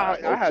 real Thai-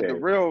 vibe. I had the Okay.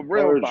 real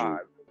Heard you. vibe.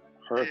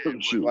 Heard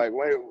you. Like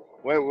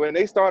when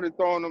they started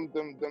throwing them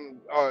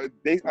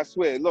I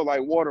swear it looked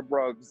like water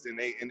bugs, and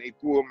they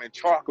threw them in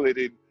chocolate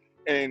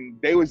and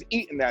they was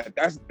eating that.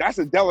 That's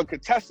a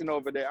delicatessen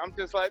over there. I'm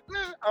just like,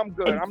 I'm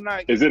good. I'm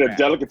not. Is it a eating that.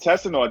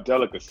 delicatessen or a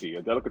delicacy?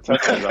 A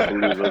delicatessen, is, I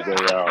believe, is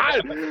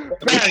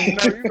a. Man,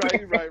 no,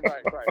 you're right.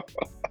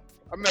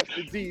 I messed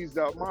the D's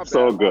up. My bad. It's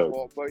all my good.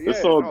 fault. But yeah,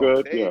 It's all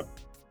good. They,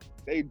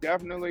 they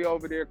definitely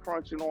over there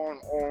crunching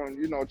on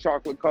you know,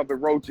 chocolate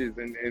covered roaches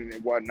and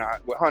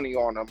whatnot with honey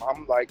on them.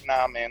 I'm like,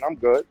 nah, man, I'm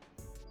good.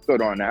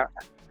 Good on that.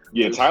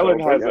 Yeah, So,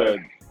 Thailand but has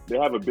they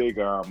have a big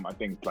I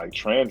think like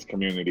trans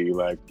community.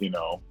 Like, you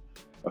know,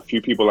 a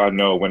few people I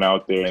know went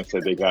out there and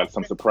said they got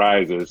some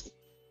surprises,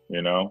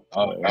 you know.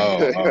 I'll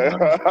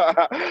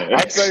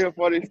tell you a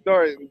funny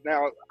story.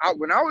 Now,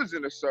 when I was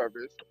in the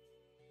service,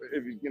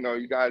 if you know,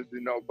 you guys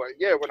didn't know, but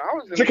yeah, when I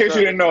was in Just in the case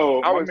you didn't know,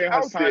 I my was man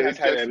out Hassan there has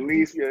had just- at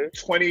least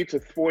 20 to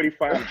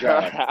 45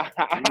 jobs.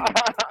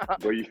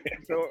 But yeah.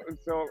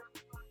 So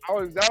I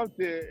was out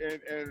there,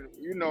 and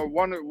you know,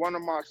 one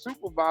of my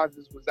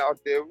supervisors was out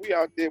there. We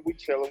out there, we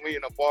chilling, we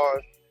in a bar,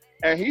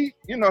 and he,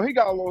 you know, he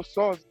got a little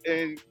sauce,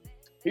 and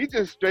he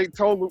just straight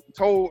told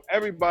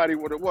everybody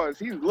what it was.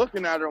 He's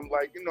looking at them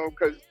like, you know,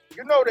 because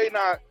you know they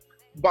not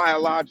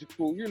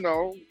biological, you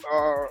know,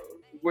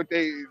 what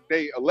they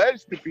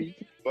alleged to be.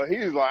 But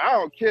he's like, I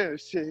don't care,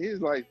 shit. He's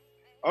like,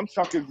 I'm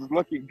suckers is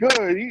looking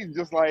good. He's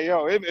just like,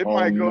 yo, it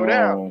might go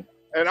down.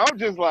 And I'm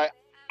just like,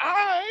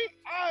 I,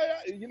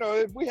 you know,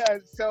 if we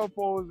had cell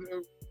phones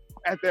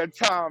at that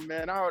time,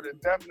 man, I would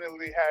have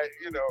definitely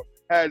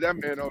had that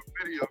man on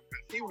video,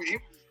 because he was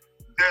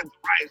dead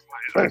right.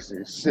 Like,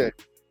 listen, shit.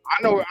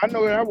 I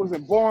know I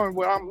wasn't born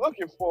what I'm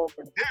looking for,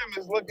 but damn,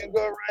 it's looking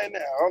good right now.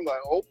 I'm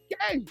like,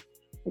 okay.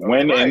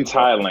 When Right. in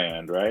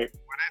Thailand, right?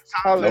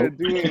 Thailand,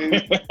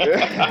 dude.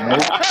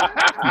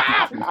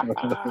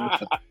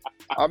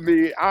 I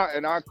mean,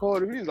 I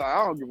called him. He's like,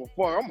 I don't give a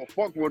fuck. I'm gonna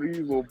fuck one of these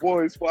little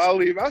boys before I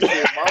leave. I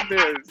said, my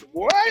man's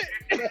what?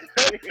 I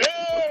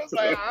was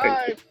like, all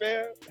right,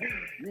 man.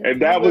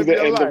 And that was the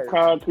live end your of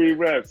Concrete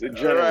Reps in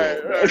general.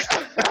 Right.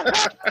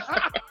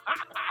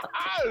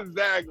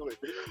 Exactly.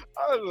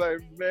 I was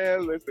like,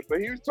 man, listen. But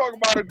he was talking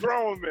about a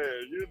grown man.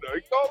 You know,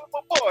 he called him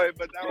a boy,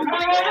 but that was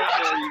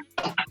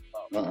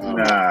a grown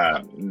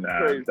man. Nah,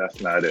 Crazy. that's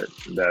not it.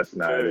 That's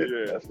not it.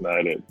 Yeah. That's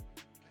not it.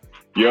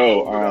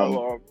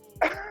 Yo,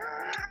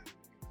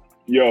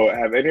 yo,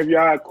 have any of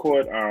y'all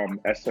caught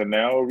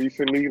SNL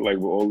recently? Like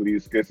with all of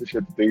these skits and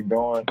shit that they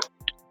doing?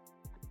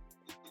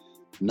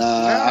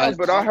 Nah,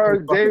 but I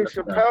heard Dave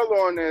Chappelle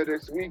on there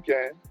this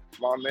weekend.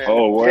 My man.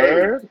 Oh, Dave.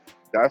 word?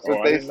 That's what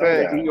Oh, I they didn't know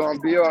said. that. He gonna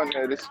be on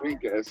there this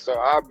weekend, so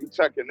I'll be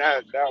checking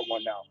that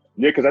one out.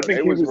 Yeah, because I think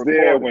It he was was there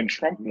recorded. when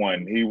Trump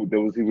won. He was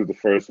the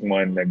first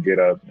one to get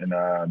up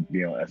and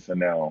be on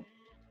SNL.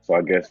 So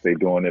I guess they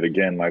doing it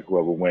again. Like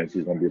whoever wins,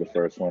 he's gonna be the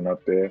first one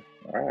up there.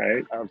 All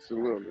right,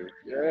 Absolutely,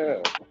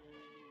 yeah.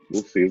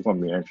 we'll see. It's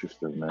gonna be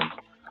interesting, man.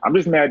 I'm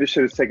just mad this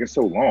shit is taking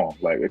so long.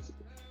 Like it's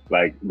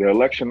like the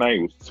election night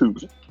was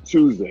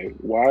Tuesday.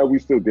 Why are we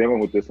still dealing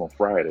with this on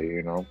Friday?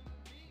 You know?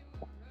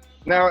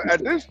 Now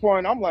at this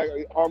point, I'm like,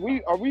 are we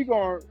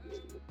going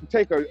to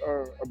take a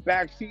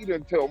back seat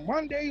until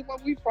Monday when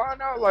we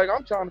find out? Like,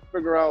 I'm trying to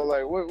figure out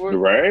like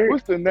Right?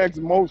 what's the next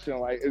motion?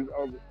 Like, is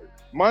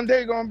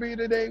Monday gonna be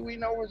the day we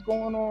know what's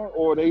going on,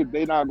 or they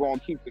not gonna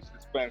keep the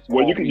suspense?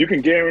 Well, going? you can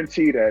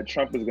guarantee that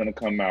Trump is gonna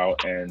come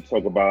out and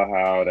talk about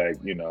how that,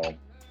 you know,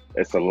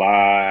 it's a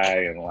lie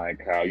and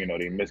like how, you know,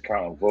 they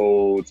miscounting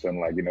votes and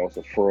like, you know, it's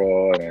a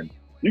fraud, and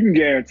you can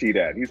guarantee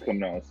that he's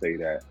coming out and say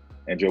that.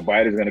 And Joe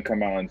Biden's gonna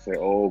come out and say,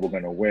 oh, we're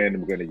gonna win,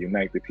 we're gonna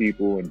unite the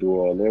people and do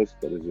all this,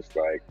 but it's just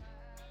like,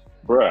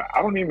 bruh,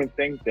 I don't even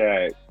think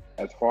that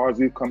as far as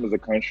we've come as a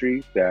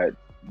country that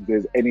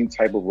there's any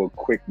type of a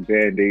quick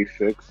band-aid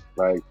fix.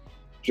 Like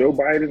Joe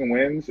Biden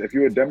wins. If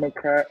you're a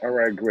Democrat, all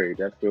right, great,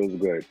 that feels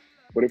good.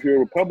 But if you're a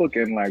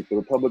Republican, like the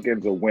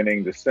Republicans are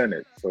winning the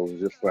Senate, so it's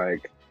just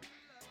like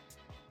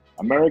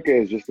America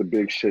is just a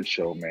big shit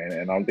show, man.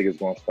 And I don't think it's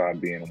gonna stop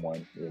being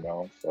one, you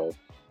know. So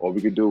all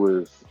we could do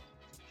is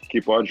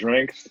keep our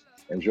drinks,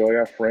 enjoy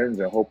our friends,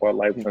 and hope our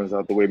life turns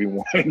out the way we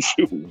want it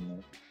to. You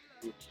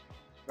know?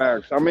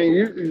 Facts. I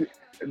mean,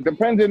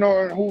 depending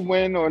on who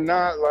win or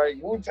not, like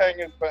Wu-Tang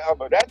is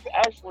forever. That's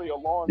actually a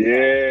long time.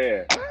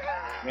 Yeah.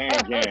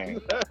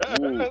 Gang. Like,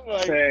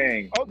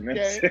 Wu-Tang.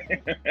 okay.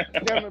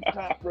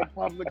 Democrat,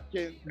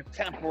 Republican,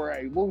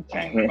 temporary.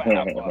 Wu-Tang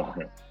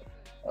forever.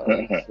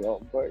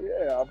 But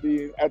yeah, I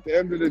mean, at the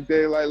end of the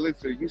day, like,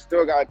 listen, you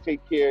still gotta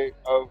take care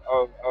of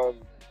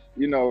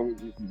you know,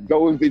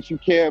 those that you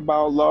care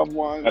about, loved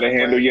ones. Gotta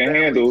handle your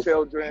handles.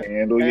 Children.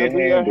 Handle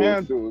your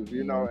handles.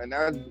 You know, and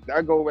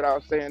that go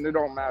without saying. It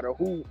don't matter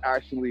who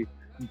actually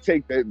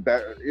take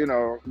that you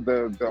know,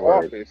 the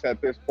Right. office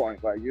at this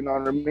point. Like, you know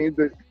what I mean?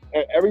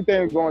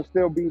 Everything's gonna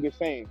still be the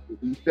same.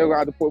 You still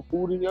got to put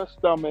food in your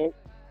stomach.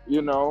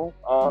 You know.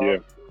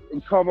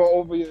 Cover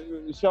over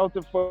your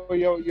shelter for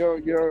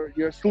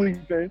your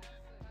sleeping,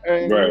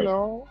 and Right. you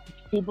know,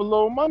 keep a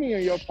little money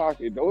in your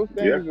pocket. Those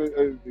things,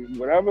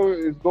 whatever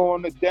is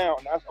going down,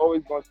 that's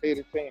always going to stay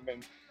the same.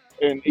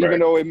 And even Right.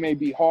 though it may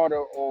be harder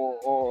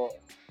or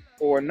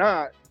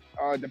not,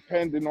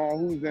 depending on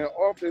who's in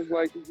office,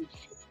 like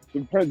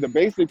the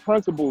basic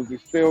principles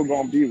is still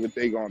going to be what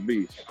they going to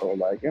be. So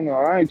like, you know,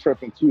 I ain't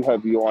tripping too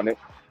heavy on it.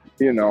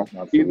 You know,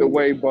 Absolutely. either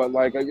way, but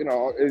like, you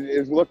know,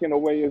 it's looking the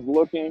way it's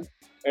looking.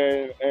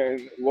 And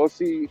we'll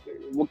see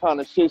what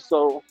kind of shit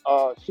show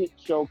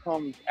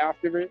comes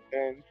after it,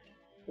 and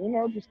you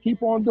know, just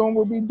keep on doing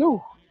what we do.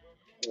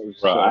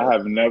 Bro, I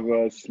have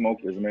never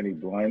smoked as many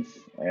blunts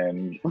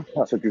and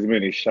took as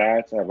many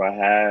shots as I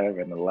have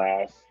in the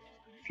last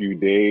few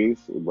days.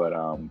 But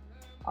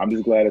I'm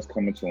just glad it's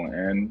coming to an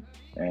end,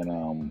 and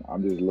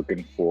I'm just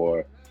looking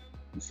for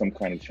some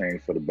kind of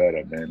change for the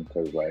better, man.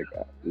 Because like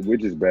we're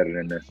just better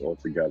than this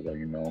altogether,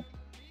 you know.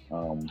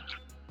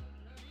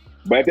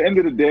 But at the end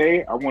of the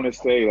day, I want to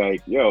say,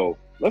 like, yo,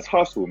 let's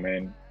hustle,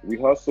 man. We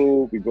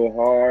hustle, we go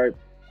hard.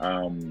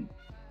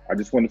 I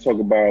just want to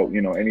talk about,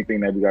 you know, anything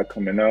that we got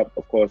coming up.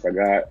 Of course, I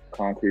got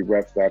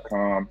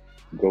concretereps.com.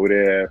 Go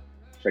there,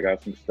 check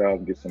out some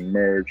stuff, get some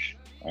merch,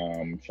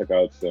 check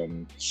out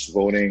some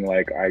voting,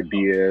 like,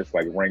 ideas,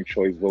 like ranked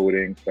choice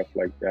voting, stuff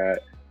like that.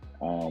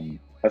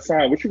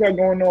 Hassan, what you got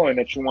going on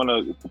that you want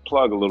to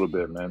plug a little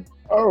bit, man?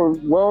 Oh,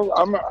 well,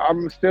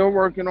 I'm still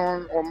working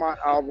on my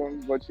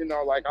album, but you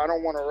know, like I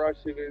don't want to rush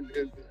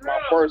it. My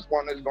first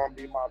one is gonna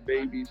be my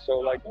baby, so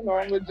like, you know,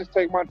 I'm gonna just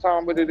take my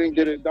time with it and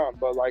get it done.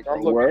 But like,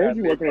 I'm looking at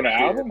you working on an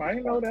album? I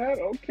didn't know that.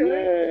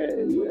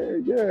 Okay.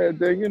 Yeah.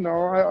 Then you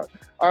know,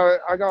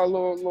 I got a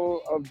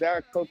little of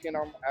that cooking.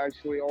 I'm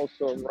actually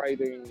also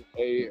writing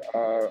a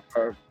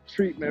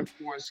treatment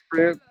for a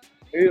script.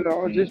 You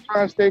know, just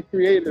trying to stay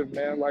creative,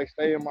 man. Like,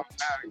 stay in my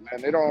bag,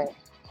 man. They don't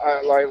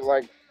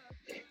like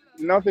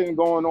nothing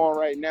going on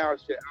right now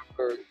should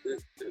ever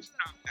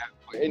stop that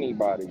for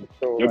anybody.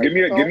 So Yo, like, give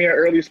me an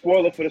early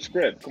spoiler for the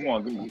script. Come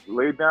on,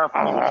 lay it down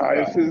for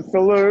me. It's a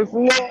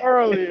little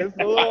early. It's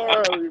a little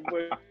early,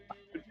 but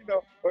you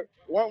know, but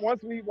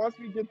once we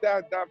get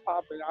that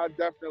popping, I'll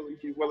definitely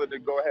be willing to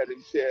go ahead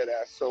and share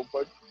that. So,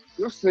 but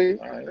you'll see.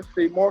 Right. Let's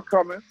see more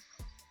coming.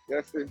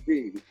 Yes,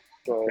 indeed.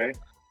 So. Okay.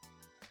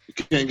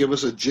 You can't give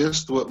us a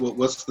gist.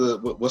 What's the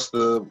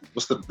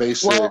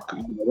basic? Well,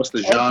 what's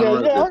the genre?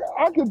 Okay, yeah,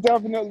 I could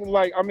definitely,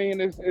 like, I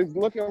mean, it's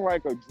looking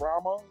like a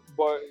drama,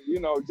 but you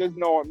know, just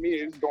knowing me,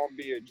 it's gonna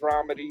be a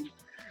dramedy,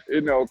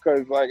 you know,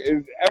 because like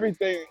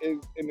everything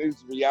is in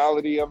this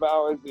reality of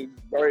ours is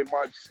very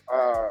much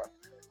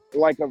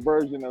like a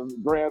version of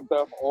Grand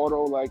Theft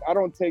Auto. Like, I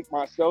don't take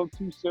myself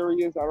too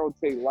serious. I don't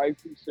take life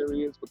too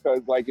serious,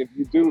 because like if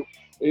you do,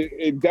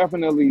 it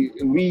definitely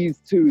leads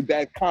to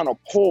that kind of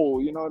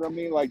pull, you know what I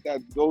mean? Like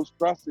that, those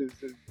stresses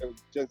is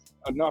just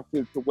enough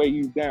to weigh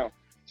you down.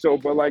 So,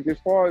 but like as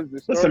far as the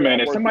story, listen, man,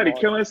 if somebody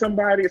killing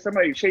somebody, if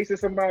somebody chasing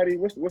somebody,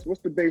 what's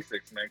the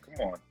basics, man?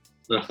 Come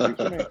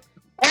on.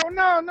 Oh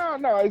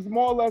no! It's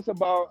more or less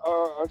about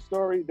a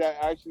story that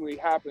actually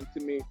happened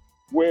to me,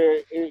 where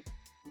it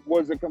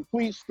was a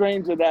complete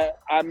stranger that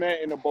I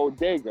met in a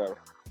bodega,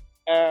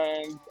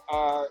 and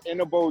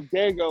in a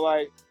bodega,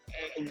 like,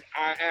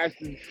 I asked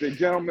the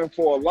gentleman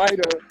for a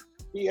lighter.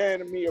 He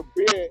handed me a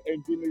beer,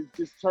 and then it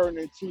just turned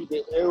into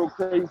the ill,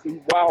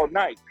 crazy, wild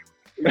night.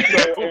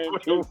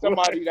 And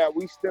somebody that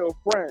we still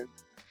friends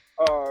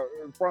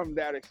from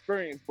that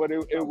experience, but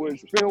it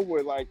was filled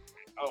with like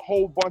a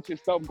whole bunch of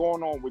stuff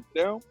going on with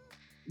them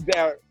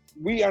that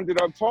we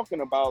ended up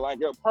talking about, like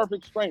a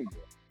perfect stranger.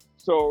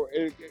 So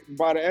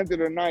by the end of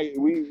the night,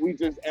 we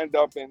just end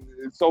up in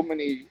so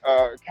many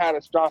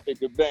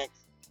catastrophic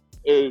events.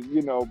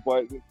 You know,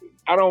 but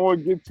I don't want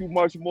to get too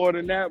much more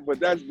than that. But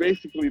that's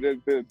basically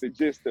the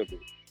gist of it.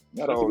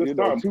 No, so, you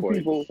know, two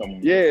people,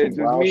 just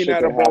meeting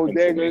at a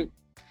bodega.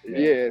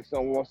 Yeah,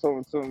 some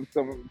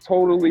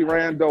totally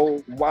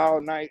random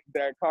wild night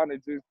that kind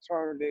of just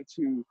turned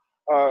into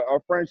a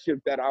friendship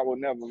that I will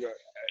never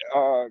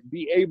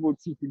be able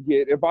to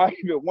forget if I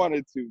even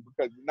wanted to,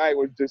 because the night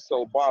was just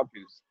so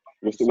bonkers.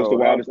 What's the So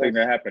wildest thing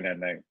that happened that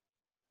night?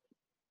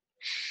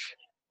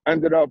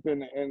 ended up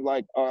in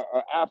like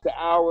after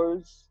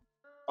hours.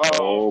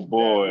 Oh,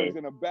 boy. That was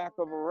in the back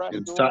of a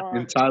In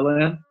restaurant.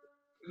 Thailand?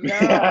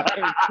 Nah,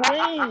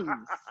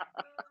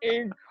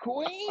 in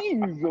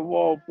Queens of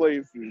all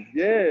places.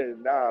 Yeah,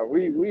 nah,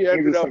 we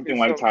ended up something in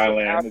like some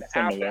Thailand. It's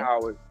after similar.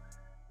 hours.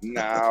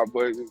 Nah,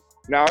 but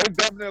now it's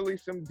definitely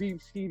some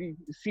deep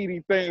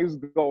seedy things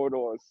going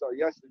on. So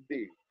yes,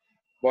 indeed.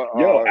 But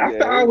Yo, after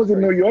yeah, it was hours in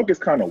New crazy. York is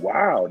kind of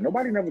wild.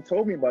 Nobody never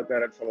told me about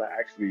that until I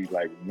actually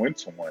like went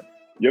to one.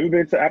 You ever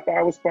been to after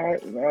hours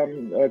spot,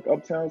 like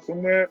uptown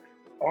somewhere?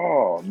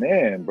 Oh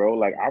man, bro!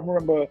 Like I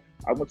remember,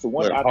 I went to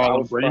one Where, after Harlem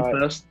hours Brain spot.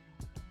 Fest?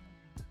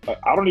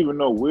 I don't even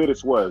know where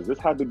this was. This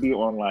had to be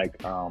on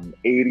like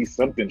 80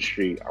 something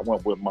street. I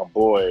went with my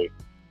boy,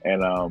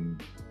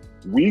 and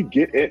we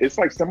get it. It's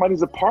like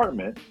somebody's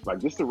apartment, like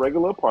just a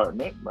regular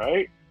apartment,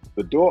 right?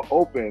 The door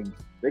opens.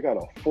 They got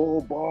a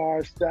full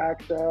bar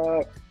stacked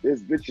up.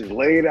 There's bitches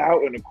laid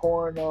out in the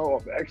corner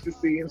of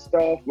ecstasy and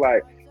stuff.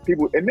 Like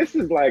people, and this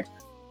is like,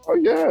 Oh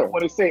yeah. I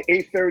want to say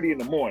 8:30 in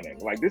the morning.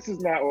 Like this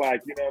is not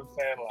like, you know what I'm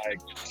saying, like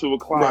 2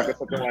 o'clock or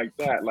something like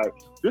that. Like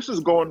this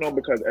is going on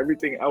because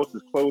everything else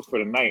is closed for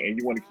the night, and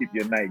you want to keep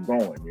your night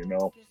going. You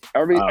know,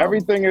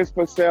 Everything is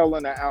for sale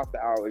in the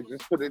after hours.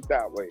 Just put it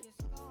that way.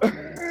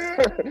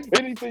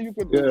 Anything you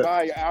could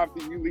desire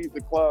after you leave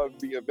the club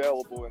be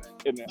available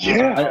in the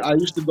Yeah. after I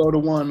used to go to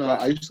one.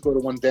 I used to go to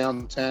one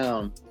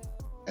downtown,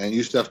 and you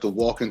used to have to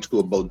walk into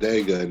a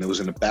bodega, and it was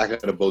in the back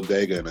of the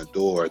bodega and a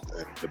door at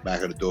the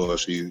back of the door.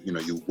 So you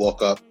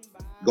walk up,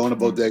 go in the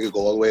bodega,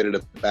 go all the way to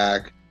the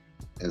back,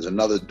 and there's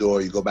another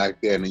door. You go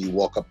back there, and then you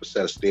walk up a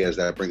set of stairs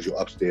that brings you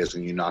upstairs,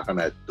 and you knock on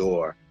that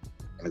door,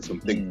 and some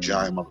big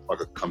giant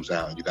motherfucker comes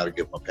out, and you got to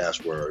give him a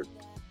password.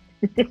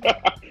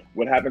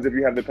 What happens if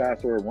you have the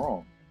password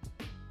wrong?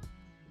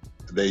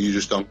 You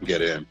just don't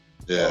get in.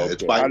 Yeah, Okay.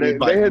 it's by they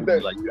hit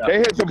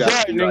the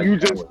button and you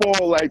just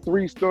fall like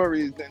 3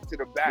 stories into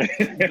the back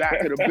of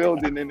the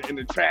building in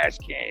the trash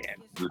can.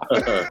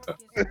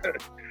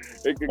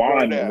 It could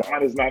go down.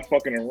 Juan is not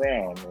fucking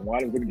around.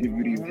 Juan is going to give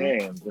you these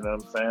hands. You know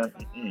what I'm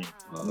saying?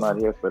 I'm not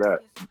here for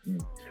that.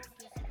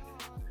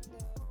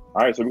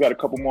 All right, so we got a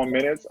couple more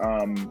minutes.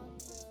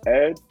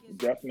 Ed,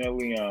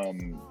 definitely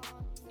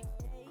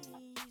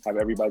have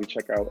everybody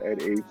check out Ed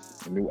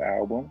 8's new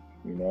album.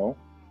 You know,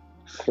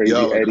 Crazy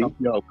Eddie.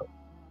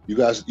 You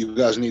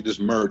guys need this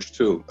merch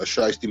too.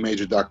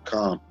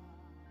 AShiestyMajor.com.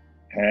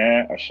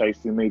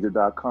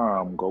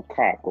 AShiestyMajor.com. Go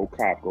cop.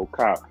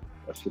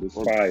 That shit is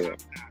fire.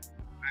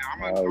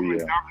 I'm gonna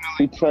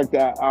definitely check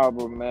that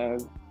album, man.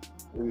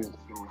 I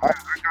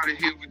gotta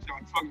hear what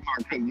y'all talking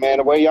about, cause man,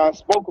 the way y'all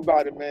spoke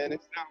about it, man,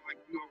 it sounds like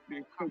you over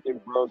there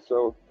cooking, bro.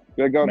 So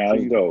big up to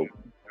you. Dope.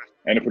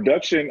 And the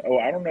production,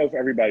 I don't know if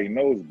everybody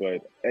knows,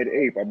 but Ed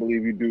Ape, I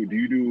believe you do. Do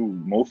you do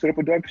most of the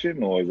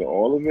production, or is it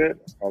all of it?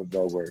 How does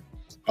that work?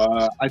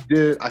 I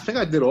think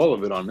I did all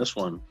of it on this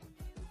one.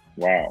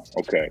 Wow.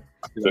 Okay.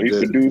 So he's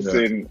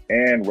producing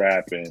and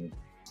rapping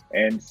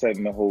and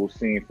setting the whole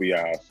scene for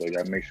y'all. So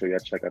y'all make sure y'all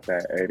check out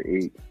that Ed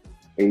 8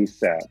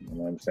 ASAP. You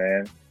know what I'm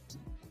saying?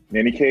 In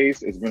any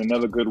case, it's been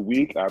another good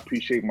week. I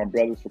appreciate my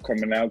brothers for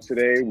coming out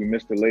today. We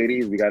missed the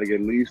ladies. We got to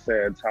get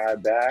Lisa and Ty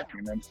back.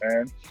 You know what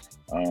I'm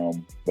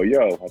saying? But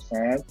yo,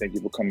 Hassan, thank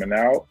you for coming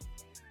out.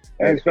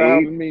 Thanks for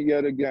having me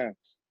yet again.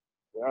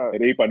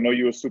 Ed Ape, I know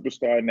you're a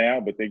superstar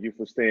now, but thank you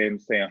for staying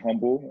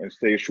humble and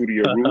staying true to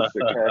your roots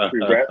at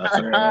Concrete Reps.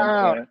 You know what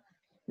I'm saying?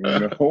 You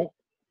know?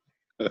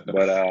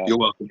 But you're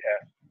welcome.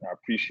 Yeah, I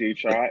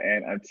appreciate y'all.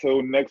 And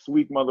until next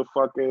week,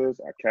 motherfuckers,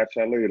 I'll catch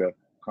y'all later.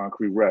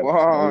 Concrete Reps.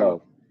 Wow.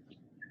 Love.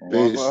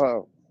 Peace.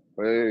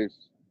 Peace.